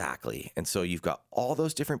 Exactly. And so you've got all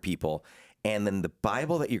those different people. And then the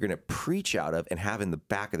Bible that you're going to preach out of and have in the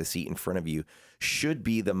back of the seat in front of you should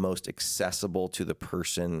be the most accessible to the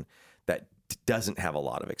person that doesn't have a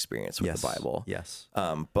lot of experience with the Bible. Yes.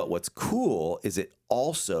 But what's cool is it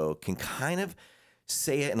also can kind of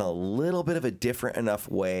say it in a little bit of a different enough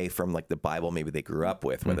way from like the Bible maybe they grew up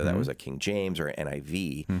with, whether that was a King James or an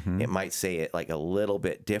NIV. It might say it like a little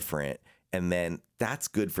bit different. And then that's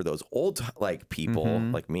good for those old like people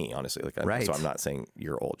like me, honestly. Like, so I'm not saying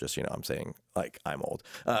you're old, just, I'm saying like I'm old.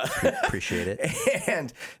 Appreciate it.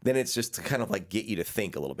 And then it's just to kind of like get you to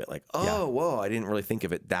think a little bit like, whoa, I didn't really think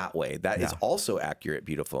of it that way. That is also accurate,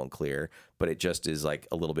 beautiful, and clear, but it just is like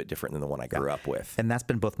a little bit different than the one I grew up with. And that's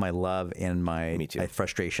been both my love and my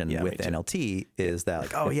frustration with the NLT is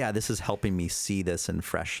that like, this is helping me see this in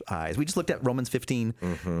fresh eyes. We just looked at Romans 15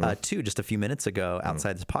 too, just a few minutes ago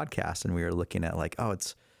outside this podcast, and we were looking at like,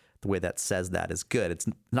 it's the way that says that is good. It's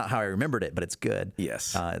not how I remembered it, but it's good.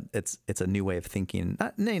 Yes. It's a new way of thinking.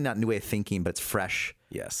 Not new way of thinking, but it's fresh.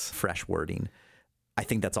 Yes. Fresh wording. I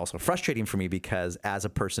think that's also frustrating for me because as a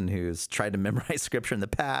person who's tried to memorize scripture in the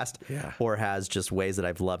past or has just ways that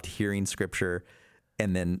I've loved hearing scripture,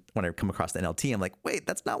 and then when I come across the NLT, I'm like, wait,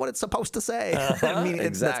 that's not what it's supposed to say. I mean,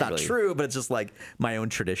 that's not true, but it's just like my own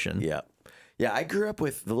tradition. Yeah. Yeah. I grew up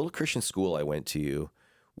with the little Christian school I went to.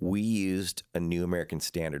 we used a New American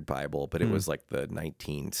Standard Bible, but it was like the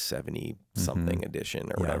 1970 something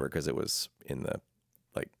edition or whatever, because it was in the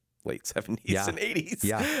like late 70s and 80s.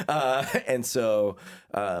 Yeah. And so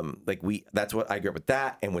like that's what I grew up with,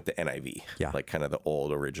 that and with the NIV. Yeah. Like kind of the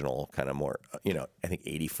old original, kind of more, I think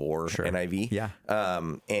 84 NIV. Yeah.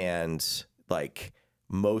 And like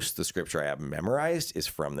most of the scripture I have memorized is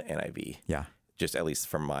from the NIV. Yeah. Just at least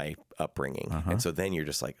from my upbringing. And so then you're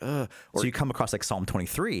just like, so you come across like Psalm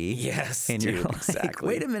 23. Yes, and you're like, exactly.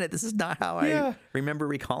 Wait a minute, this is not how I remember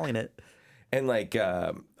recalling it. And like,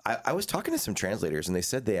 I was talking to some translators, and they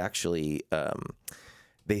said they actually,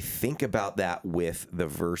 they think about that with the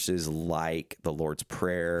verses like the Lord's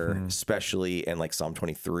Prayer, especially, and like Psalm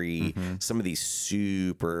 23, some of these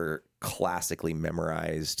super classically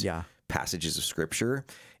memorized passages of scripture.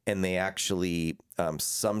 And they actually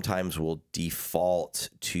sometimes will default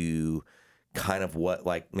to kind of what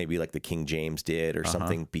like maybe like the King James did or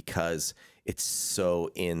something, because it's so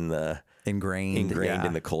ingrained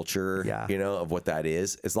in the culture, of what that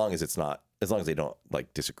is, as long as they don't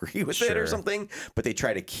like disagree with it or something, but they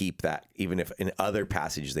try to keep that, even if in other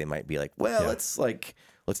passages they might be like, well,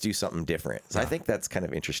 let's do something different. So I think that's kind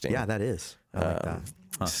of interesting. Yeah, that is. I like that.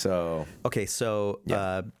 Huh. So, okay.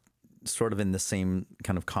 So, sort of in the same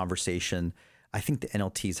kind of conversation, I think the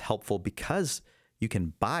NLT is helpful because you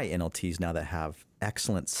can buy NLTs now that have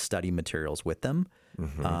excellent study materials with them.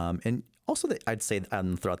 And also I'd say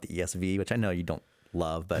throughout the ESV, which I know you don't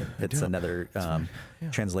love, but it's another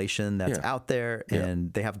translation that's out there,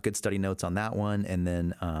 and they have good study notes on that one. And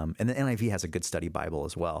then the NIV has a good study Bible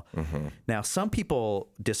as well. Now, some people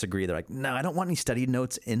disagree. They're like, no, I don't want any study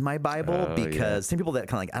notes in my Bible, because some people that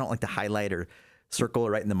kind of like, I don't like to highlight or circle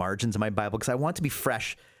or write in the margins of my Bible, because I want it to be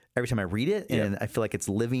fresh every time I read it. And I feel like it's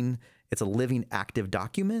a living, active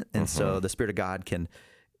document. And so the Spirit of God can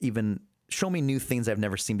even show me new things I've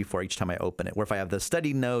never seen before each time I open it. Where if I have the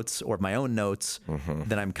study notes or my own notes,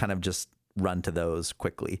 then I'm kind of just run to those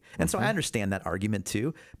quickly. And so I understand that argument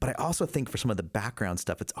too. But I also think for some of the background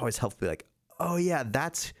stuff, it's always helpful to be like, oh yeah,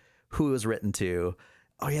 that's who it was written to.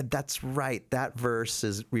 Oh yeah, that's right. That verse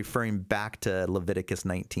is referring back to Leviticus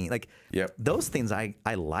 19. Like those things I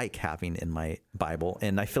like having in my Bible.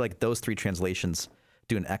 And I feel like those three translations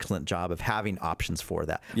do an excellent job of having options for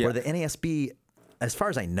that. Where the NASB, as far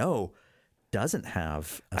as I know, doesn't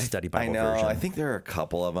have a study Bible version. I think there are a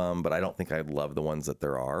couple of them, but I don't think I love the ones that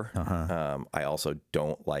there are. I also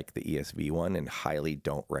don't like the ESV one and highly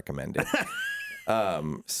don't recommend it.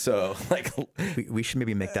 So like we should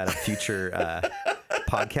maybe make that a future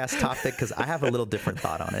podcast topic, because I have a little different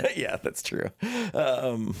thought on it. Yeah, that's true.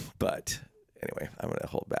 But anyway, I'm going to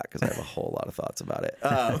hold back because I have a whole lot of thoughts about it.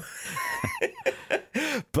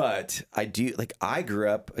 But I do, like, I grew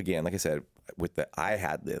up, again, like I said, I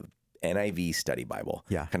had the NIV study Bible.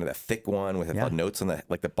 Yeah. Kind of the thick one with the notes on the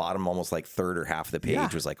bottom, almost like third or half of the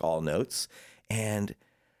page was like all notes. And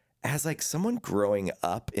as like someone growing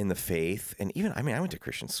up in the faith, and even, I went to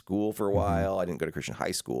Christian school for a while. I didn't go to Christian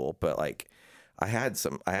high school, but like I had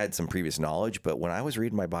some previous knowledge, but when I was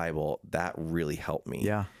reading my Bible, that really helped me.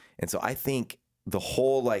 Yeah. And so I think the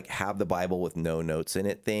whole like have the Bible with no notes in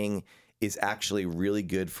it thing is actually really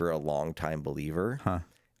good for a longtime believer.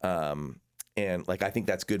 And like, I think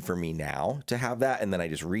that's good for me now to have that. And then I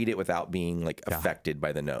just read it without being like affected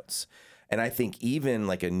by the notes. And I think even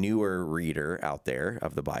like a newer reader out there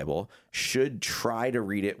of the Bible should try to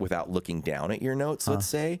read it without looking down at your notes, let's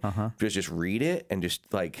say. Just read it and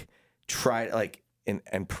just like try like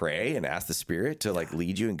and pray and ask the Spirit to like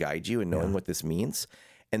lead you and guide you in knowing what this means.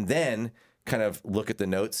 And then kind of look at the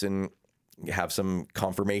notes and have some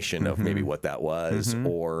confirmation of maybe what that was,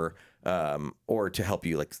 or to help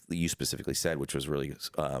you, like you specifically said, which was really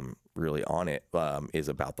on it, is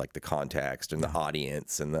about like the context and the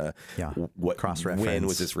audience and the what cross-reference. When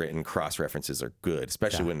was this written? Cross references are good,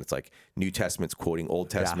 especially when it's like New Testament's quoting Old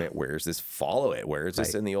Testament. Where is this? Follow it. Where is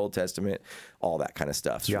this in the Old Testament? All that kind of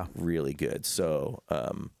stuff's really good. So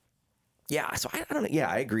so I don't know. Yeah,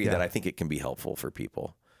 I agree that I think it can be helpful for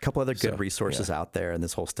people. A couple other good resources out there, and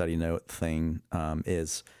this whole study note thing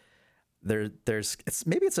is there's it's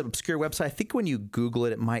an obscure website. I think when you Google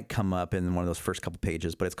it, it might come up in one of those first couple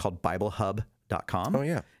pages, but it's called BibleHub.com. Oh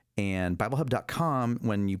yeah. And BibleHub.com,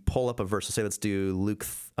 when you pull up a verse, say let's do Luke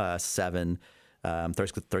 7,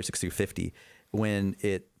 36 through 50, when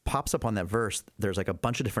it pops up on that verse, there's like a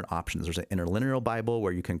bunch of different options. There's an interlinear Bible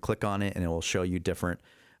where you can click on it and it will show you different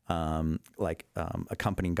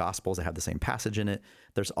accompanying gospels that have the same passage in it.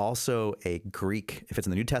 There's also a Greek, if it's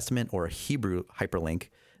in the New Testament, or a Hebrew hyperlink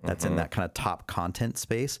that's in that kind of top content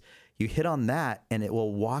space. You hit on that and it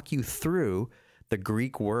will walk you through the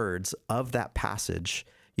Greek words of that passage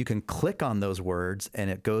you can click on those words and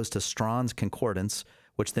it goes to Strong's Concordance,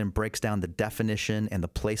 which then breaks down the definition and the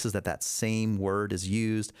places that that same word is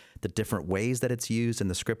used, the different ways that it's used in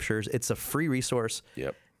the scriptures. It's a free resource.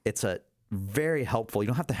 Yep. It's a very helpful. You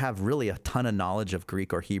don't have to have really a ton of knowledge of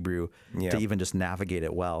Greek or Hebrew to even just navigate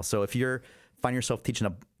it well. So if you're find yourself teaching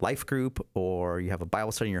a life group, or you have a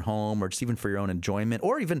Bible study in your home, or just even for your own enjoyment,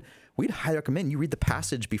 or even we'd highly recommend you read the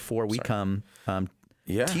passage before we come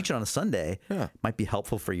teach it on a Sunday. Might be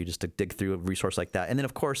helpful for you just to dig through a resource like that. And then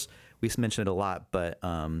of course we mentioned it a lot, but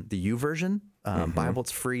the YouVersion Bible,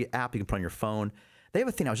 it's a free app you can put on your phone. They have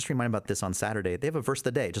a thing. I was just reminded about this on Saturday. They have a verse of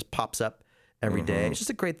the day. It just pops up every day. It's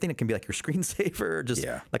just a great thing. It can be like your screensaver, just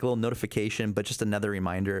like a little notification, but just another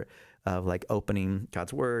reminder of like opening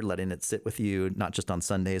God's word, letting it sit with you, not just on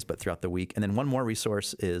Sundays, but throughout the week. And then one more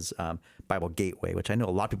resource is Bible Gateway, which I know a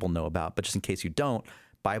lot of people know about, but just in case you don't,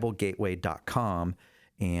 BibleGateway.com.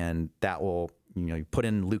 And that will, you put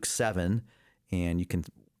in Luke 7 and you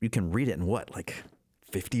can read it in what, like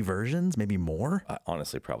 50 versions, maybe more?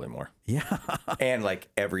 Honestly, probably more. Yeah. And like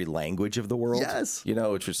every language of the world. Yes.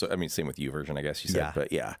 Which is, same with YouVersion, I guess you said. But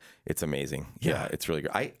it's amazing. Yeah, it's really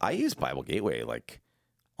good. I use Bible Gateway like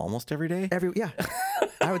almost every day.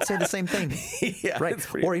 I would say the same thing. Right.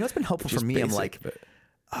 Or it's been helpful for me. Basic, I'm like,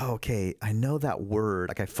 okay, I know that word.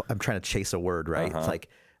 Like I'm trying to chase a word, right? It's like,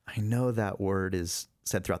 I know that word is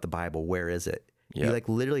said throughout the Bible. Where is it? Yep. You like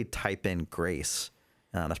literally type in grace.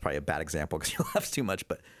 That's probably a bad example because you laugh too much,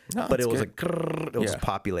 but it was like, it will just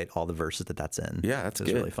populate all the verses that's in. Yeah, that's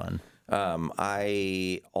good. Really fun.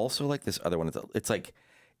 I also like this other one.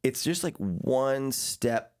 It's just like one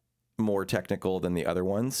step more technical than the other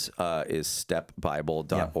ones. Is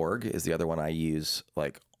stepbible.org is the other one I use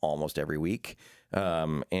like almost every week.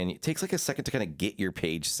 And it takes like a second to kind of get your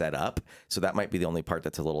page set up. So that might be the only part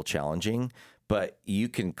that's a little challenging, but you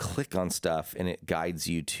can click on stuff and it guides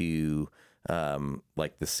you to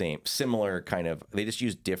like the similar kind of, they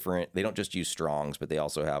don't just use Strong's, but they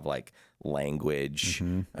also have like language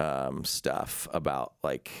stuff about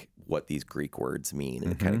like what these Greek words mean,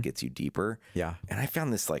 and it kind of gets you deeper. Yeah. And I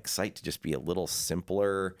found this like site to just be a little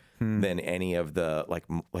simpler than any of the like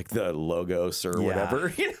the Logos or whatever,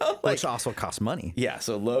 which also costs money. Yeah.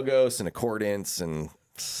 So Logos and Accordance and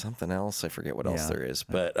something else, I forget what else there is,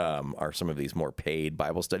 but are some of these more paid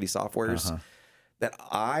Bible study softwares that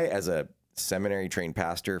I, as a seminary trained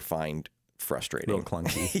pastor, find frustrating. A little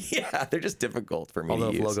clunky. Yeah, they're just difficult for me to use.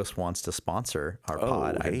 Although if Logos wants to sponsor our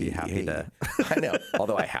pod, I'd be happy to. I know.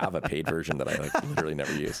 Although I have a paid version that I literally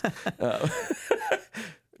never use.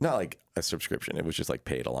 Not like a subscription. It was just like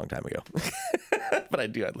paid a long time ago. But I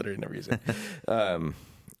literally never use it.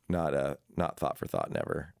 Not thought for thought,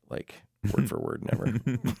 never. Like word for word, never.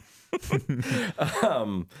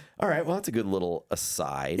 All right. Well, that's a good little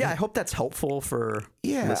aside. Yeah, I hope that's helpful for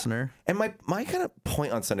listener. And my kind of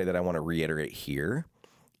point on Sunday that I want to reiterate here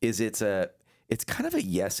is it's kind of a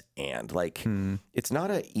yes and. Like it's not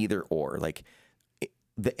a either or. Like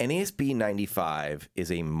the NASB 95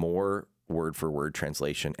 is a more word for word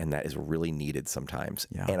translation, and that is really needed sometimes.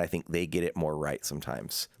 Yeah. And I think they get it more right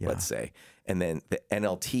sometimes, let's say. And then the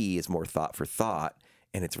NLT is more thought for thought,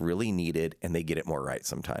 and it's really needed, and they get it more right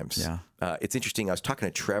sometimes. Yeah. It's interesting. I was talking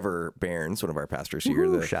to Trevor Barnes, one of our pastors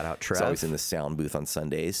here. Shout out, Trev. He's always in the sound booth on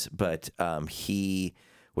Sundays. But he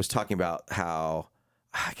was talking about how,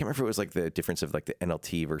 I can't remember if it was like the difference of like the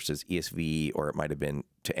NLT versus ESV, or it might have been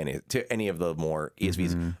to any of the more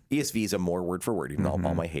ESVs. ESV is a more word for word, even all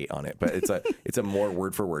my hate on it. But it's a more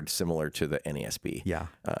word for word similar to the NASB. Yeah.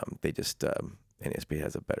 They just, NASB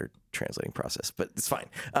has a better translating process, but it's fine.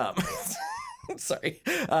 Sorry.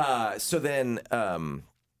 So then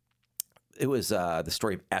it was the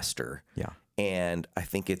story of Esther. Yeah. And I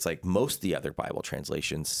think it's like most of the other Bible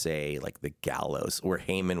translations say like the gallows, where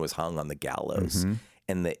Haman was hung on the gallows.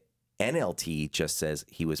 And the NLT just says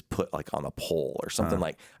he was put like on a pole or something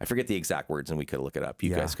like, I forget the exact words, and we could look it up.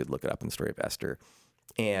 You guys could look it up in the story of Esther.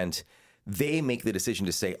 And they make the decision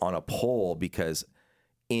to say on a pole because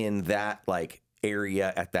in that like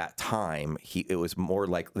area at that time, it was more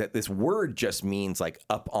like that. This word just means like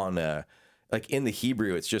up on a, like in the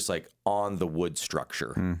Hebrew, it's just like on the wood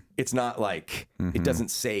structure. It's not like, it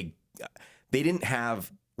doesn't say, they didn't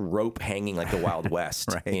have rope hanging like the Wild West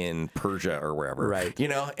in Persia or wherever,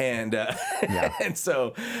 and and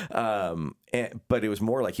so but it was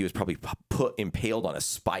more like he was probably impaled on a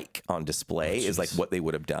spike on display is like what they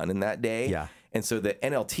would have done in that day. And so the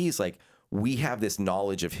NLT is like, we have this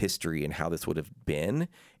knowledge of history and how this would have been.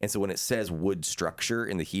 And so when it says wood structure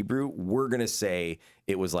in the Hebrew, we're going to say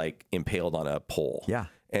it was like impaled on a pole. Yeah.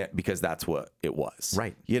 Because that's what it was.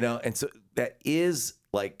 Right. And so that is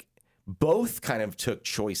like both kind of took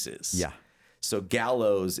choices. Yeah. So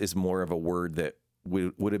gallows is more of a word that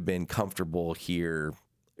would have been comfortable here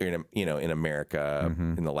in America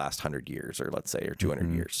in the last 100 years, or let's say, or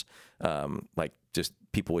 200 years. Like just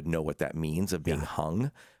people would know what that means of being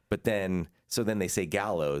hung. But then they say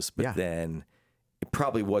gallows, but then it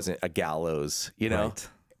probably wasn't a gallows, Right.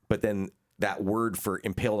 But then that word for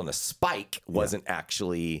impaled on a spike wasn't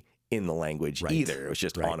actually in the language either. It was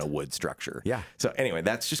just on a wood structure. Yeah. So anyway,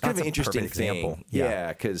 that's just kind of an interesting example. thing. Yeah,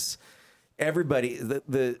 because everybody,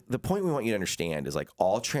 the point we want you to understand is like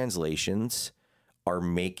all translations are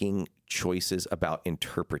making choices about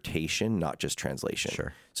interpretation, not just translation.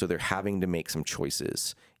 Sure. So they're having to make some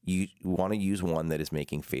choices. You want to use one that is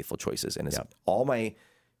making faithful choices. And it's all my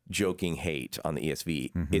joking hate on the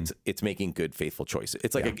ESV. It's making good, faithful choices.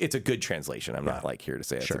 It's like it's a good translation. I'm not like here to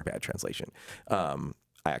say it's a bad translation.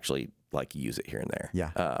 I actually like use it here and there.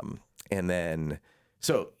 Yeah. And then,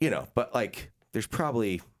 so, but like there's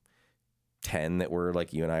probably 10 that we're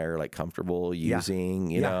like, you and I are like comfortable using,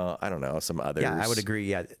 you know, I don't know, some others. Yeah, I would agree.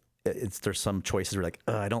 Yeah. There's some choices where like,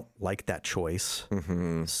 I don't like that choice.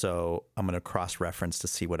 So I'm going to cross-reference to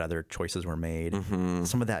see what other choices were made.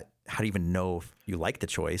 Some of that, how do you even know if you like the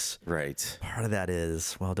choice? Right. Part of that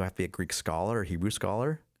is, well, do I have to be a Greek scholar or Hebrew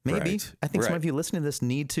scholar? Maybe. Right. I think some of you listening to this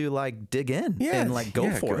need to like dig in and like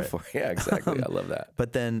go for it. Yeah, exactly. I love that.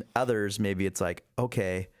 But then others, maybe it's like,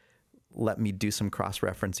 okay, let me do some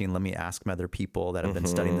cross-referencing. Let me ask some other people that have been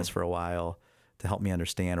studying this for a while to help me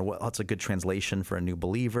understand, or what's a good translation for a new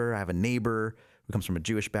believer. I have a neighbor who comes from a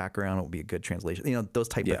Jewish background. What would be a good translation? Those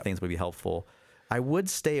type of things would be helpful. I would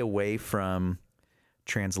stay away from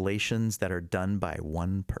translations that are done by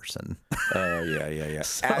one person. Oh, yeah.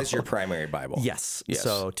 As your primary Bible. Yes.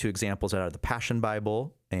 So 2 examples are the Passion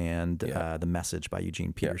Bible and the Message by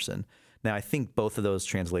Eugene Peterson. Now, I think both of those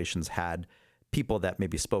translations had people that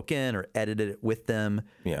maybe spoke in or edited it with them,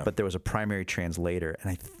 but there was a primary translator. And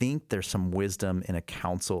I think there's some wisdom in a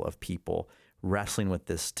council of people wrestling with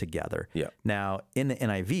this together. Yeah. Now, in the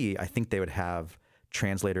NIV, I think they would have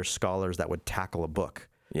translators, scholars that would tackle a book.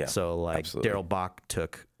 Yeah, so like absolutely. Daryl Bach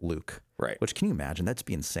took Luke. Right. Which, can you imagine? That'd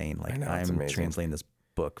be insane. Like, I'm translating this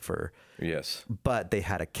book for... Yes. But they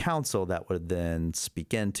had a council that would then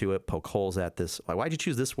speak into it, poke holes at this. Like, why'd you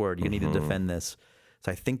choose this word? You need to defend this.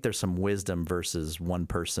 So I think there's some wisdom versus one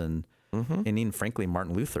person. And even frankly,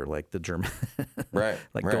 Martin Luther, like the German,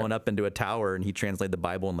 going up into a tower and he translated the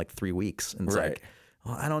Bible in like 3 weeks. And it's like,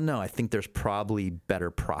 well, I don't know. I think there's probably better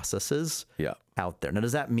processes out there. Now,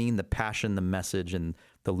 does that mean the Passion, the Message, and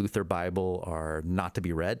the Luther Bible are not to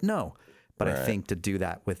be read? No. But I think to do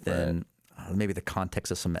that within maybe the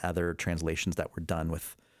context of some other translations that were done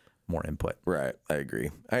with more input. Right. I agree.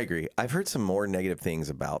 I've heard some more negative things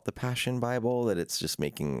about the Passion Bible, that it's just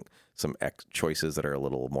making some choices that are a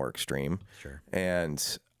little more extreme. Sure.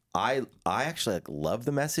 And I actually love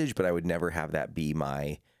the Message, but I would never have that be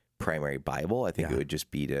my primary Bible. I think it would just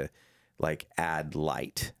be to like add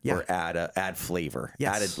light or add flavor,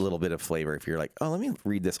 add a little bit of flavor. If you're like, oh, let me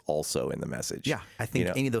read this also in the Message. Yeah. I think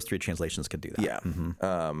any of those 3 translations could do that. Yeah.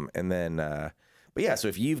 And then, but yeah, so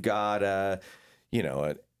if you've got,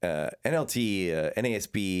 NLT,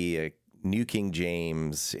 NASB, a New King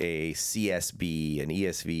James, a CSB, an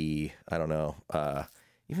ESV, I don't know,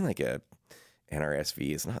 even like a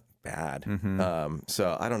NRSV is not bad.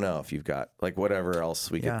 So I don't know if you've got like whatever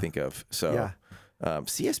else we could think of. So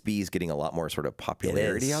CSB is getting a lot more sort of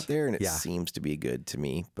popularity out there, and it seems to be good to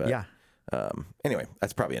me. But anyway,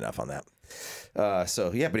 that's probably enough on that. But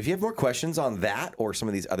if you have more questions on that or some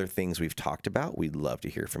of these other things we've talked about, we'd love to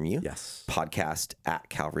hear from you. Yes.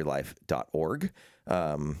 podcast@calvarylife.org.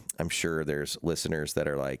 I'm sure there's listeners that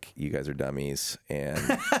are like, you guys are dummies, and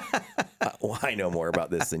I know more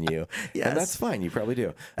about this than you. Yes. And that's fine. You probably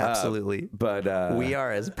do. Absolutely. But we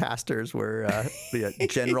are, as pastors, we're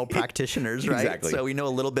general practitioners, right? Exactly. So we know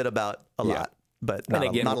a little bit about a lot. But not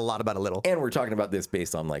a lot about a little. And we're talking about this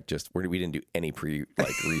based on like we didn't do any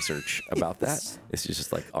research about that. It's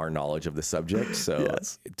just like our knowledge of the subject. So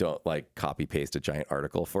don't like copy paste a giant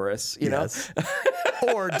article for us, you know?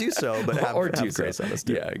 Or do so, but have grace on us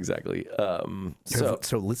too. Yeah, exactly. So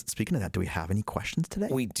speaking of that, do we have any questions today?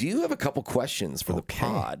 We do have a couple questions for the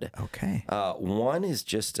pod. Okay. One is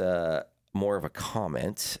just more of a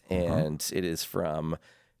comment, and it is from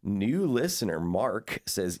new listener Mark.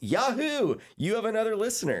 Says, Yahoo! You have another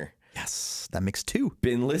listener. Yes, that makes 2.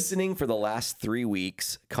 Been listening for the last 3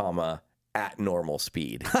 weeks, at normal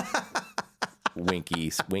speed. winky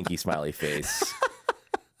smiley face.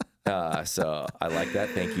 So I like that.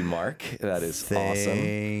 Thank you, Mark. That is awesome.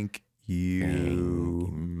 Thank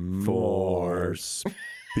you for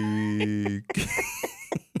speaking.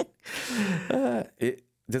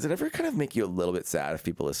 Does it ever kind of make you a little bit sad if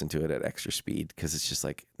people listen to it at extra speed? Because it's just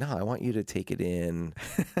like, no, I want you to take it in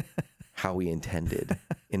how we intended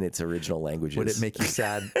in its original languages. Would it make you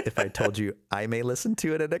sad if I told you I may listen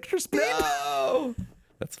to it at extra speed? No!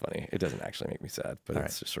 That's funny. It doesn't actually make me sad, but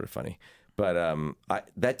it's just sort of funny. But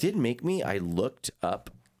that did make me. I looked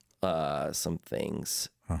up some things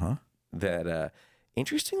that,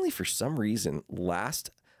 interestingly, for some reason,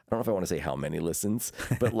 I don't know if I want to say how many listens,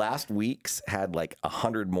 but last week's had like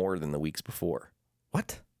 100 more than the weeks before.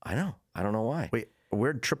 What? I know. I don't know why. Wait,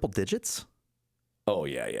 we're triple digits? Oh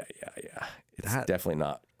yeah. It's definitely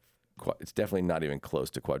not. It's definitely not even close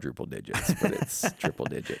to quadruple digits, but it's triple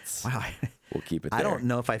digits. Wow. We'll keep it there. I don't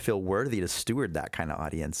know if I feel worthy to steward that kind of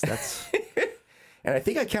audience. That's. And I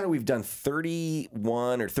think I counted. We've done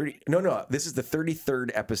 31 or 30. No. This is the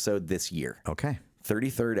 33rd episode this year. Okay.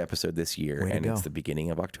 33rd episode this year, and go. it's the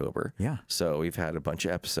beginning of October. Yeah. So we've had a bunch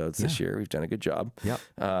of episodes this year. We've done a good job. Yep.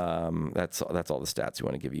 That's all the stats we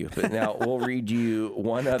want to give you. But now we'll read you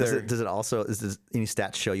one other. Does any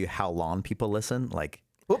stats show you how long people listen? Like,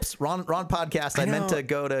 whoops, wrong podcast. I meant to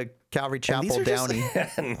go to Calvary Chapel Downey.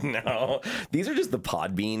 No, these are just the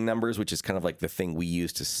Podbean numbers, which is kind of like the thing we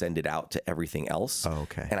use to send it out to everything else. Oh,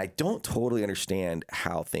 okay. And I don't totally understand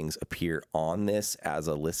how things appear on this as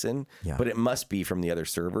a listen, but it must be from the other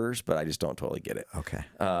servers, but I just don't totally get it. Okay.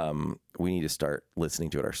 We need to start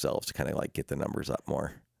listening to it ourselves to kind of like get the numbers up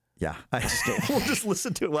more. Yeah, we'll just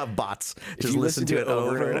listen to it. We'll have bots. Just listen to it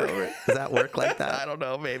over and over. Does that work like that? I don't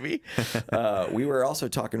know, maybe. We were also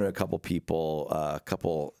talking to a couple people, a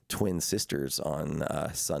couple twin sisters on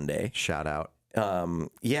Sunday. Shout out.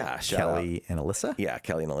 Shout Kelly and Alyssa. Yeah,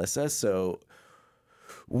 Kelly and Alyssa. So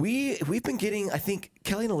we've been getting, I think,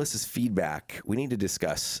 Kelly and Alyssa's feedback. We need to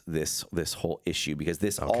discuss this whole issue because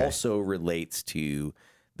this also relates to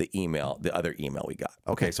the other email we got.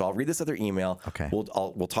 Okay, so I'll read this other email. Okay.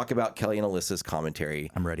 We'll talk about Kelly and Alyssa's commentary.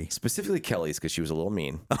 I'm ready. Specifically Kelly's because she was a little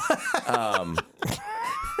mean.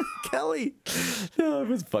 Kelly. No, it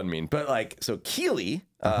was fun mean. But so Keely,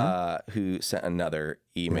 who sent another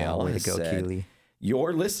email, way to go, said, Keely.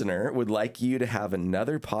 Your listener would like you to have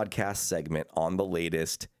another podcast segment on the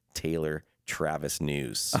latest Taylor Travis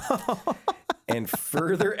news. And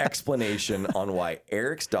further explanation on why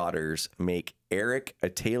Eric's daughters make Eric a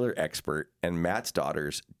Taylor expert and Matt's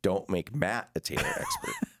daughters don't make Matt a Taylor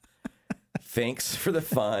expert. Thanks for the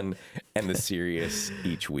fun and the serious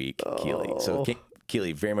each week, Keely. So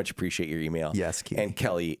Keely, very much appreciate your email. Yes, Keely. And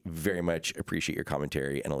Kelly, very much appreciate your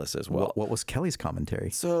commentary, and Alyssa as well. What was Kelly's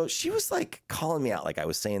commentary? So she was like calling me out, like I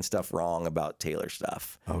was saying stuff wrong about Taylor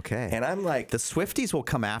stuff. Okay. And I'm like, the Swifties will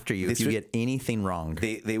come after you if you get anything wrong.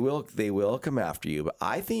 They will come after you, but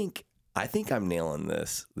I think I'm nailing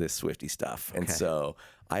this Swiftie stuff. And so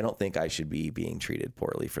I don't think I should be being treated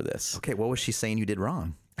poorly for this. Okay, what was she saying you did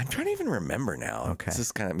wrong? I'm trying to even remember now. Okay. This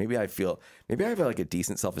is kind of, maybe I have like a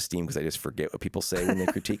decent self-esteem because I just forget what people say when they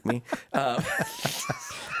critique me.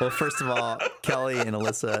 Well, first of all, Kelly and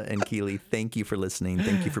Alyssa and Keely, thank you for listening.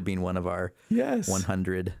 Thank you for being one of our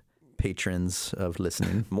 100 patrons of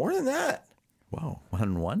listening. More than that. Whoa,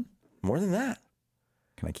 101? More than that.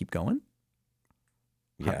 Can I keep going?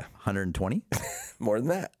 Yeah. 120? More than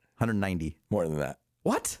that. 190? More than that.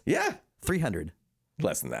 What? Yeah. 300?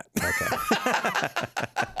 Less than that. Okay.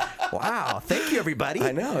 Wow. Thank you, everybody.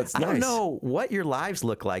 I know. It's nice. I don't know what your lives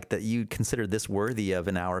look like that you consider this worthy of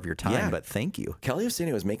an hour of your time, but thank you. Kelly was saying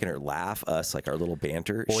it was making her laugh, us, like our little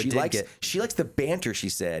banter. Well, she likes the banter, she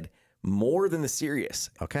said, more than the serious.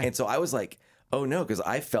 Okay. And so I was like, oh no, because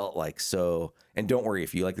I felt like so, and don't worry,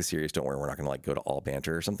 if you like the serious, don't worry, we're not going to like go to all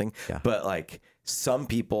banter or something. Yeah. But like some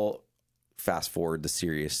people fast forward the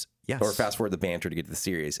serious. Yes. Or fast forward the banter to get to the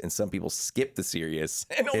serious, and some people skip the serious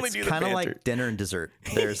and only do the banter. It's kind of like dinner and dessert.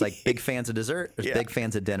 There's like big fans of dessert. There's big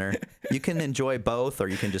fans of dinner. You can enjoy both, or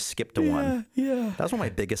you can just skip to one. Yeah. That was one of my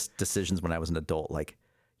biggest decisions when I was an adult. Like,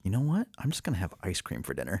 you know what? I'm just gonna have ice cream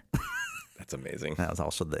for dinner. That's amazing. That was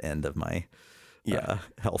also the end of my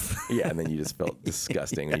health. Yeah, and then you just felt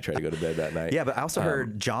disgusting when you tried to go to bed that night. Yeah, but I also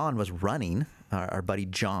heard John was running. Our buddy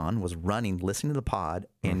John was running, listening to the pod,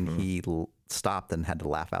 and he stopped and had to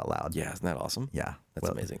laugh out loud. Yeah, isn't that awesome? Yeah, that's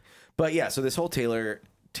amazing. But yeah, so this whole Taylor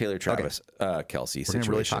Travis Kelsey situation. We're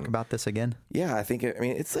gonna really talk about this again. Yeah, I think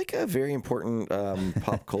it's like a very important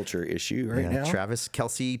pop culture issue right now. Travis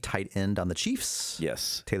Kelsey, tight end on the Chiefs.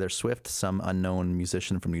 Yes. Taylor Swift, some unknown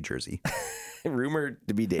musician from New Jersey. rumored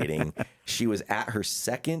to be dating. She was at her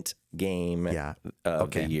second game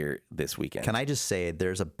of the year this weekend. Can I just say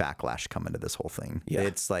there's a backlash coming to this whole thing? Yeah.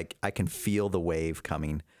 It's like I can feel the wave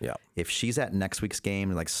coming. Yeah. If she's at next week's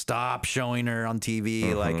game, like stop showing her on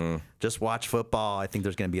TV, like just watch football. I think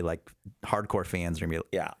there's going to be like hardcore fans are going to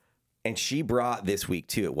be Yeah. And she brought this week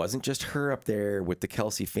too. It wasn't just her up there with the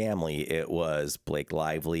Kelsey family. It was Blake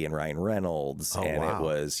Lively and Ryan Reynolds, it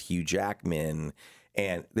was Hugh Jackman,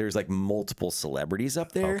 and there's like multiple celebrities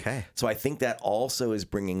up there. Okay. So I think that also is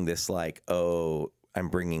bringing this like, oh, I'm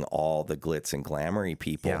bringing all the glitz and glamoury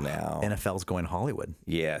people now. NFL's going Hollywood.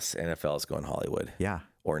 Yes, NFL is going Hollywood. Yeah.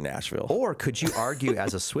 Or Nashville. Or could you argue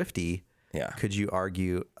as a Swiftie? Yeah. Could you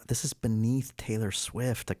argue this is beneath Taylor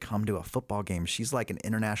Swift to come to a football game? She's like an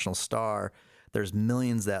international star. There's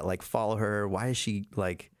millions that like follow her. Why is she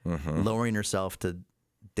like lowering herself to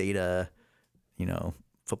date a,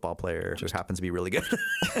 football player who happens to be really good?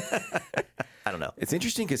 I don't know. It's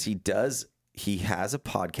interesting because he has a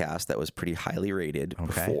podcast that was pretty highly rated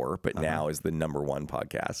before, but now is the number one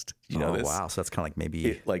podcast. You know this? Wow. So that's kind of like maybe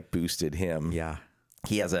it like boosted him. Yeah.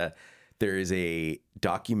 There is a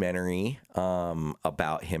documentary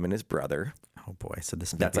about him and his brother. Oh boy. So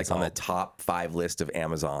that's like on the top 5 list of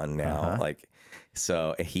Amazon now.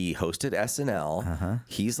 So he hosted SNL.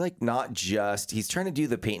 He's like he's trying to do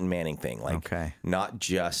the Peyton Manning thing. Like not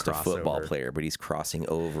just a football player, but he's crossing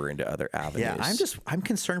over into other avenues. Yeah. I'm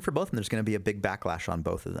concerned for both of them. There's going to be a big backlash on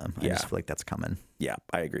both of them. I just feel like that's coming. Yeah,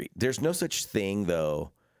 I agree. There's no such thing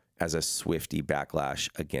though as a Swiftie backlash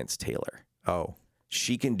against Taylor. Oh.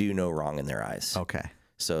 She can do no wrong in their eyes. Okay.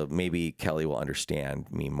 So maybe Kelly will understand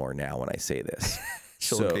me more now when I say this.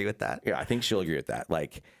 She'll agree with that. Yeah, I think she'll agree with that.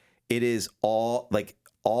 Like it is all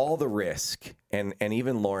the risk, and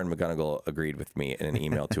even Lauren McGonigal agreed with me in an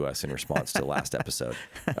email to us in response to the last episode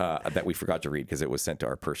that we forgot to read because it was sent to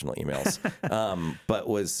our personal emails. But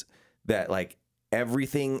was that like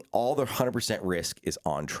everything, all the 100% risk is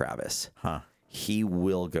on Travis. He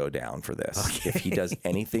will go down for this. Okay. If he does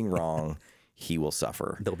anything wrong, he will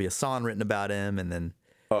suffer. There'll be a song written about him, and then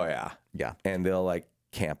yeah, and they'll like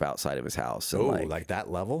camp outside of his house. And like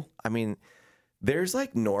that level? I mean, there's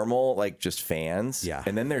like normal, like just fans,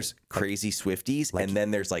 and then there's crazy Swifties, and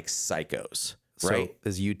then there's like psychos, right? So,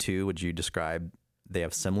 as U2, would you describe they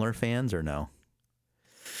have similar fans or no?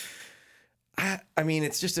 I mean,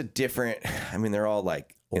 it's just a different. I mean, they're all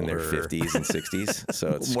like in their 50s and 60s, so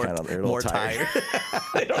it's kind of they're a little tired.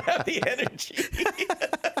 They don't have the energy.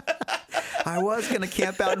 I was going to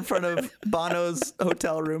camp out in front of Bono's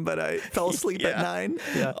hotel room, but I fell asleep at 9.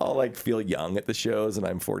 Yeah. I'll like feel young at the shows and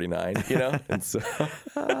I'm 49, and so,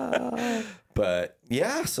 but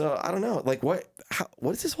yeah, so I don't know. Like what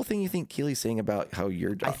is this whole thing you think Keely's saying about how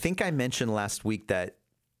your I think I mentioned last week that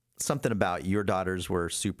something about your daughters were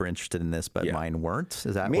super interested in this, but mine weren't.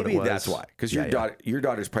 Is that maybe what it was? That's why? Because your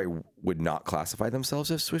daughters probably would not classify themselves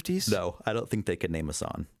as Swifties. No, I don't think they could name a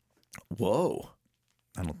song. Whoa.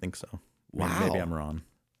 I don't think so. Wow. Maybe I'm wrong.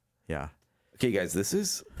 Yeah. Okay, guys, this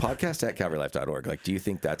is podcast@calvarylife.org. Like, do you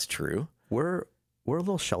think that's true? We're a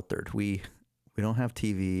little sheltered. We don't have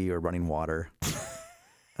TV or running water.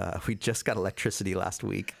 We just got electricity last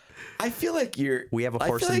week. I feel like we have a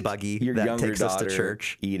horse and buggy your that younger takes us daughter, to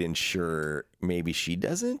church. Eden, sure, maybe she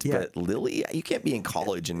doesn't, but Lily, you can't be in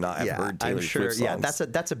college and not have heard Taylor Swift songs. Yeah,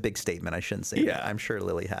 that's a big statement. I shouldn't say that. I'm sure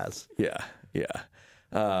Lily has. Yeah.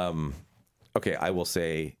 Okay, I will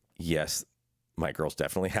say yes, my girls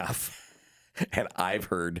definitely have. And I've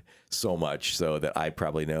heard so much so that I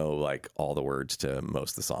probably know like all the words to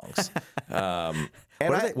most of the songs. I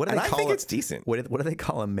think it's decent. What do they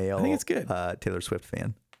call a male? I think it's good. Taylor Swift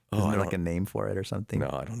fan. Isn't there like a name for it or something? No,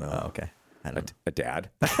 I don't know. Oh, okay. I don't know. A dad.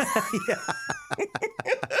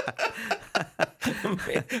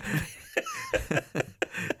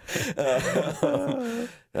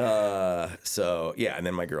 So yeah, and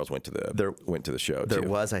then my girls went to the show.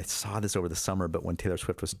 I saw this over the summer, but when Taylor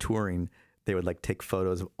Swift was touring, they would like take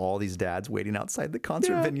photos of all these dads waiting outside the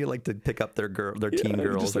concert venue, like to pick up their teen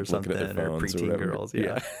girls or something, or preteen girls.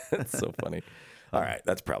 Yeah, that's so funny. All right,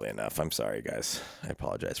 that's probably enough. I'm sorry, guys. I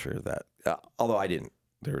apologize for that. Although I didn't.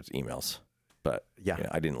 There was emails, but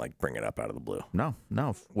I didn't like bring it up out of the blue. No.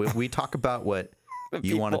 We talk about what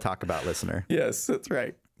you want to talk about, listener. Yes, that's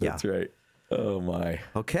right. That's right. Oh my.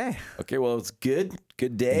 Okay. Well, it's good.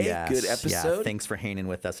 Good day. Yes. Good episode. Yeah. Thanks for hanging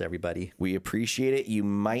with us, everybody. We appreciate it. You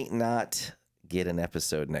might not get an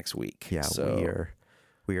episode next week. Yeah. So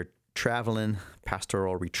we are traveling,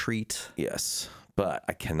 pastoral retreat. Yes, but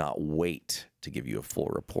I cannot wait to give you a full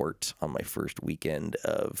report on my first weekend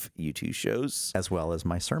of U2 shows, as well as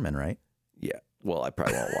my sermon. Right? Yeah. Well, I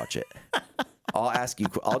probably won't watch it.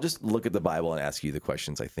 I'll just look at the Bible and ask you the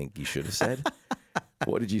questions I think you should have said.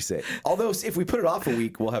 What did you say? Although if we put it off a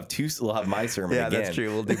week, we'll have my sermon again. Yeah, that's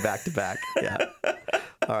true. We'll do back to back. Yeah.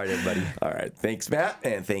 All right, everybody. All right. Thanks, Matt.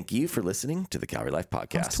 And thank you for listening to the Calvary Life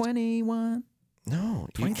Podcast. I was 21. No,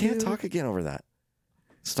 22. You can't talk again over that.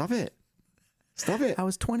 Stop it. I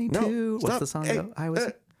was 22. No, what's the song go? I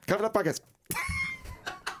was Calvary Life Podcast.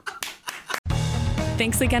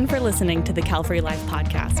 Thanks again for listening to the Calvary Life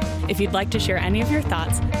Podcast. If you'd like to share any of your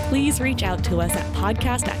thoughts, please reach out to us at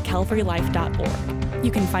podcast@calvarylife.org. You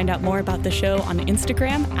can find out more about the show on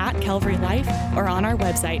Instagram @CalvaryLife or on our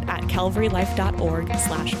website at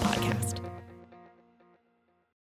calvarylife.org/podcast.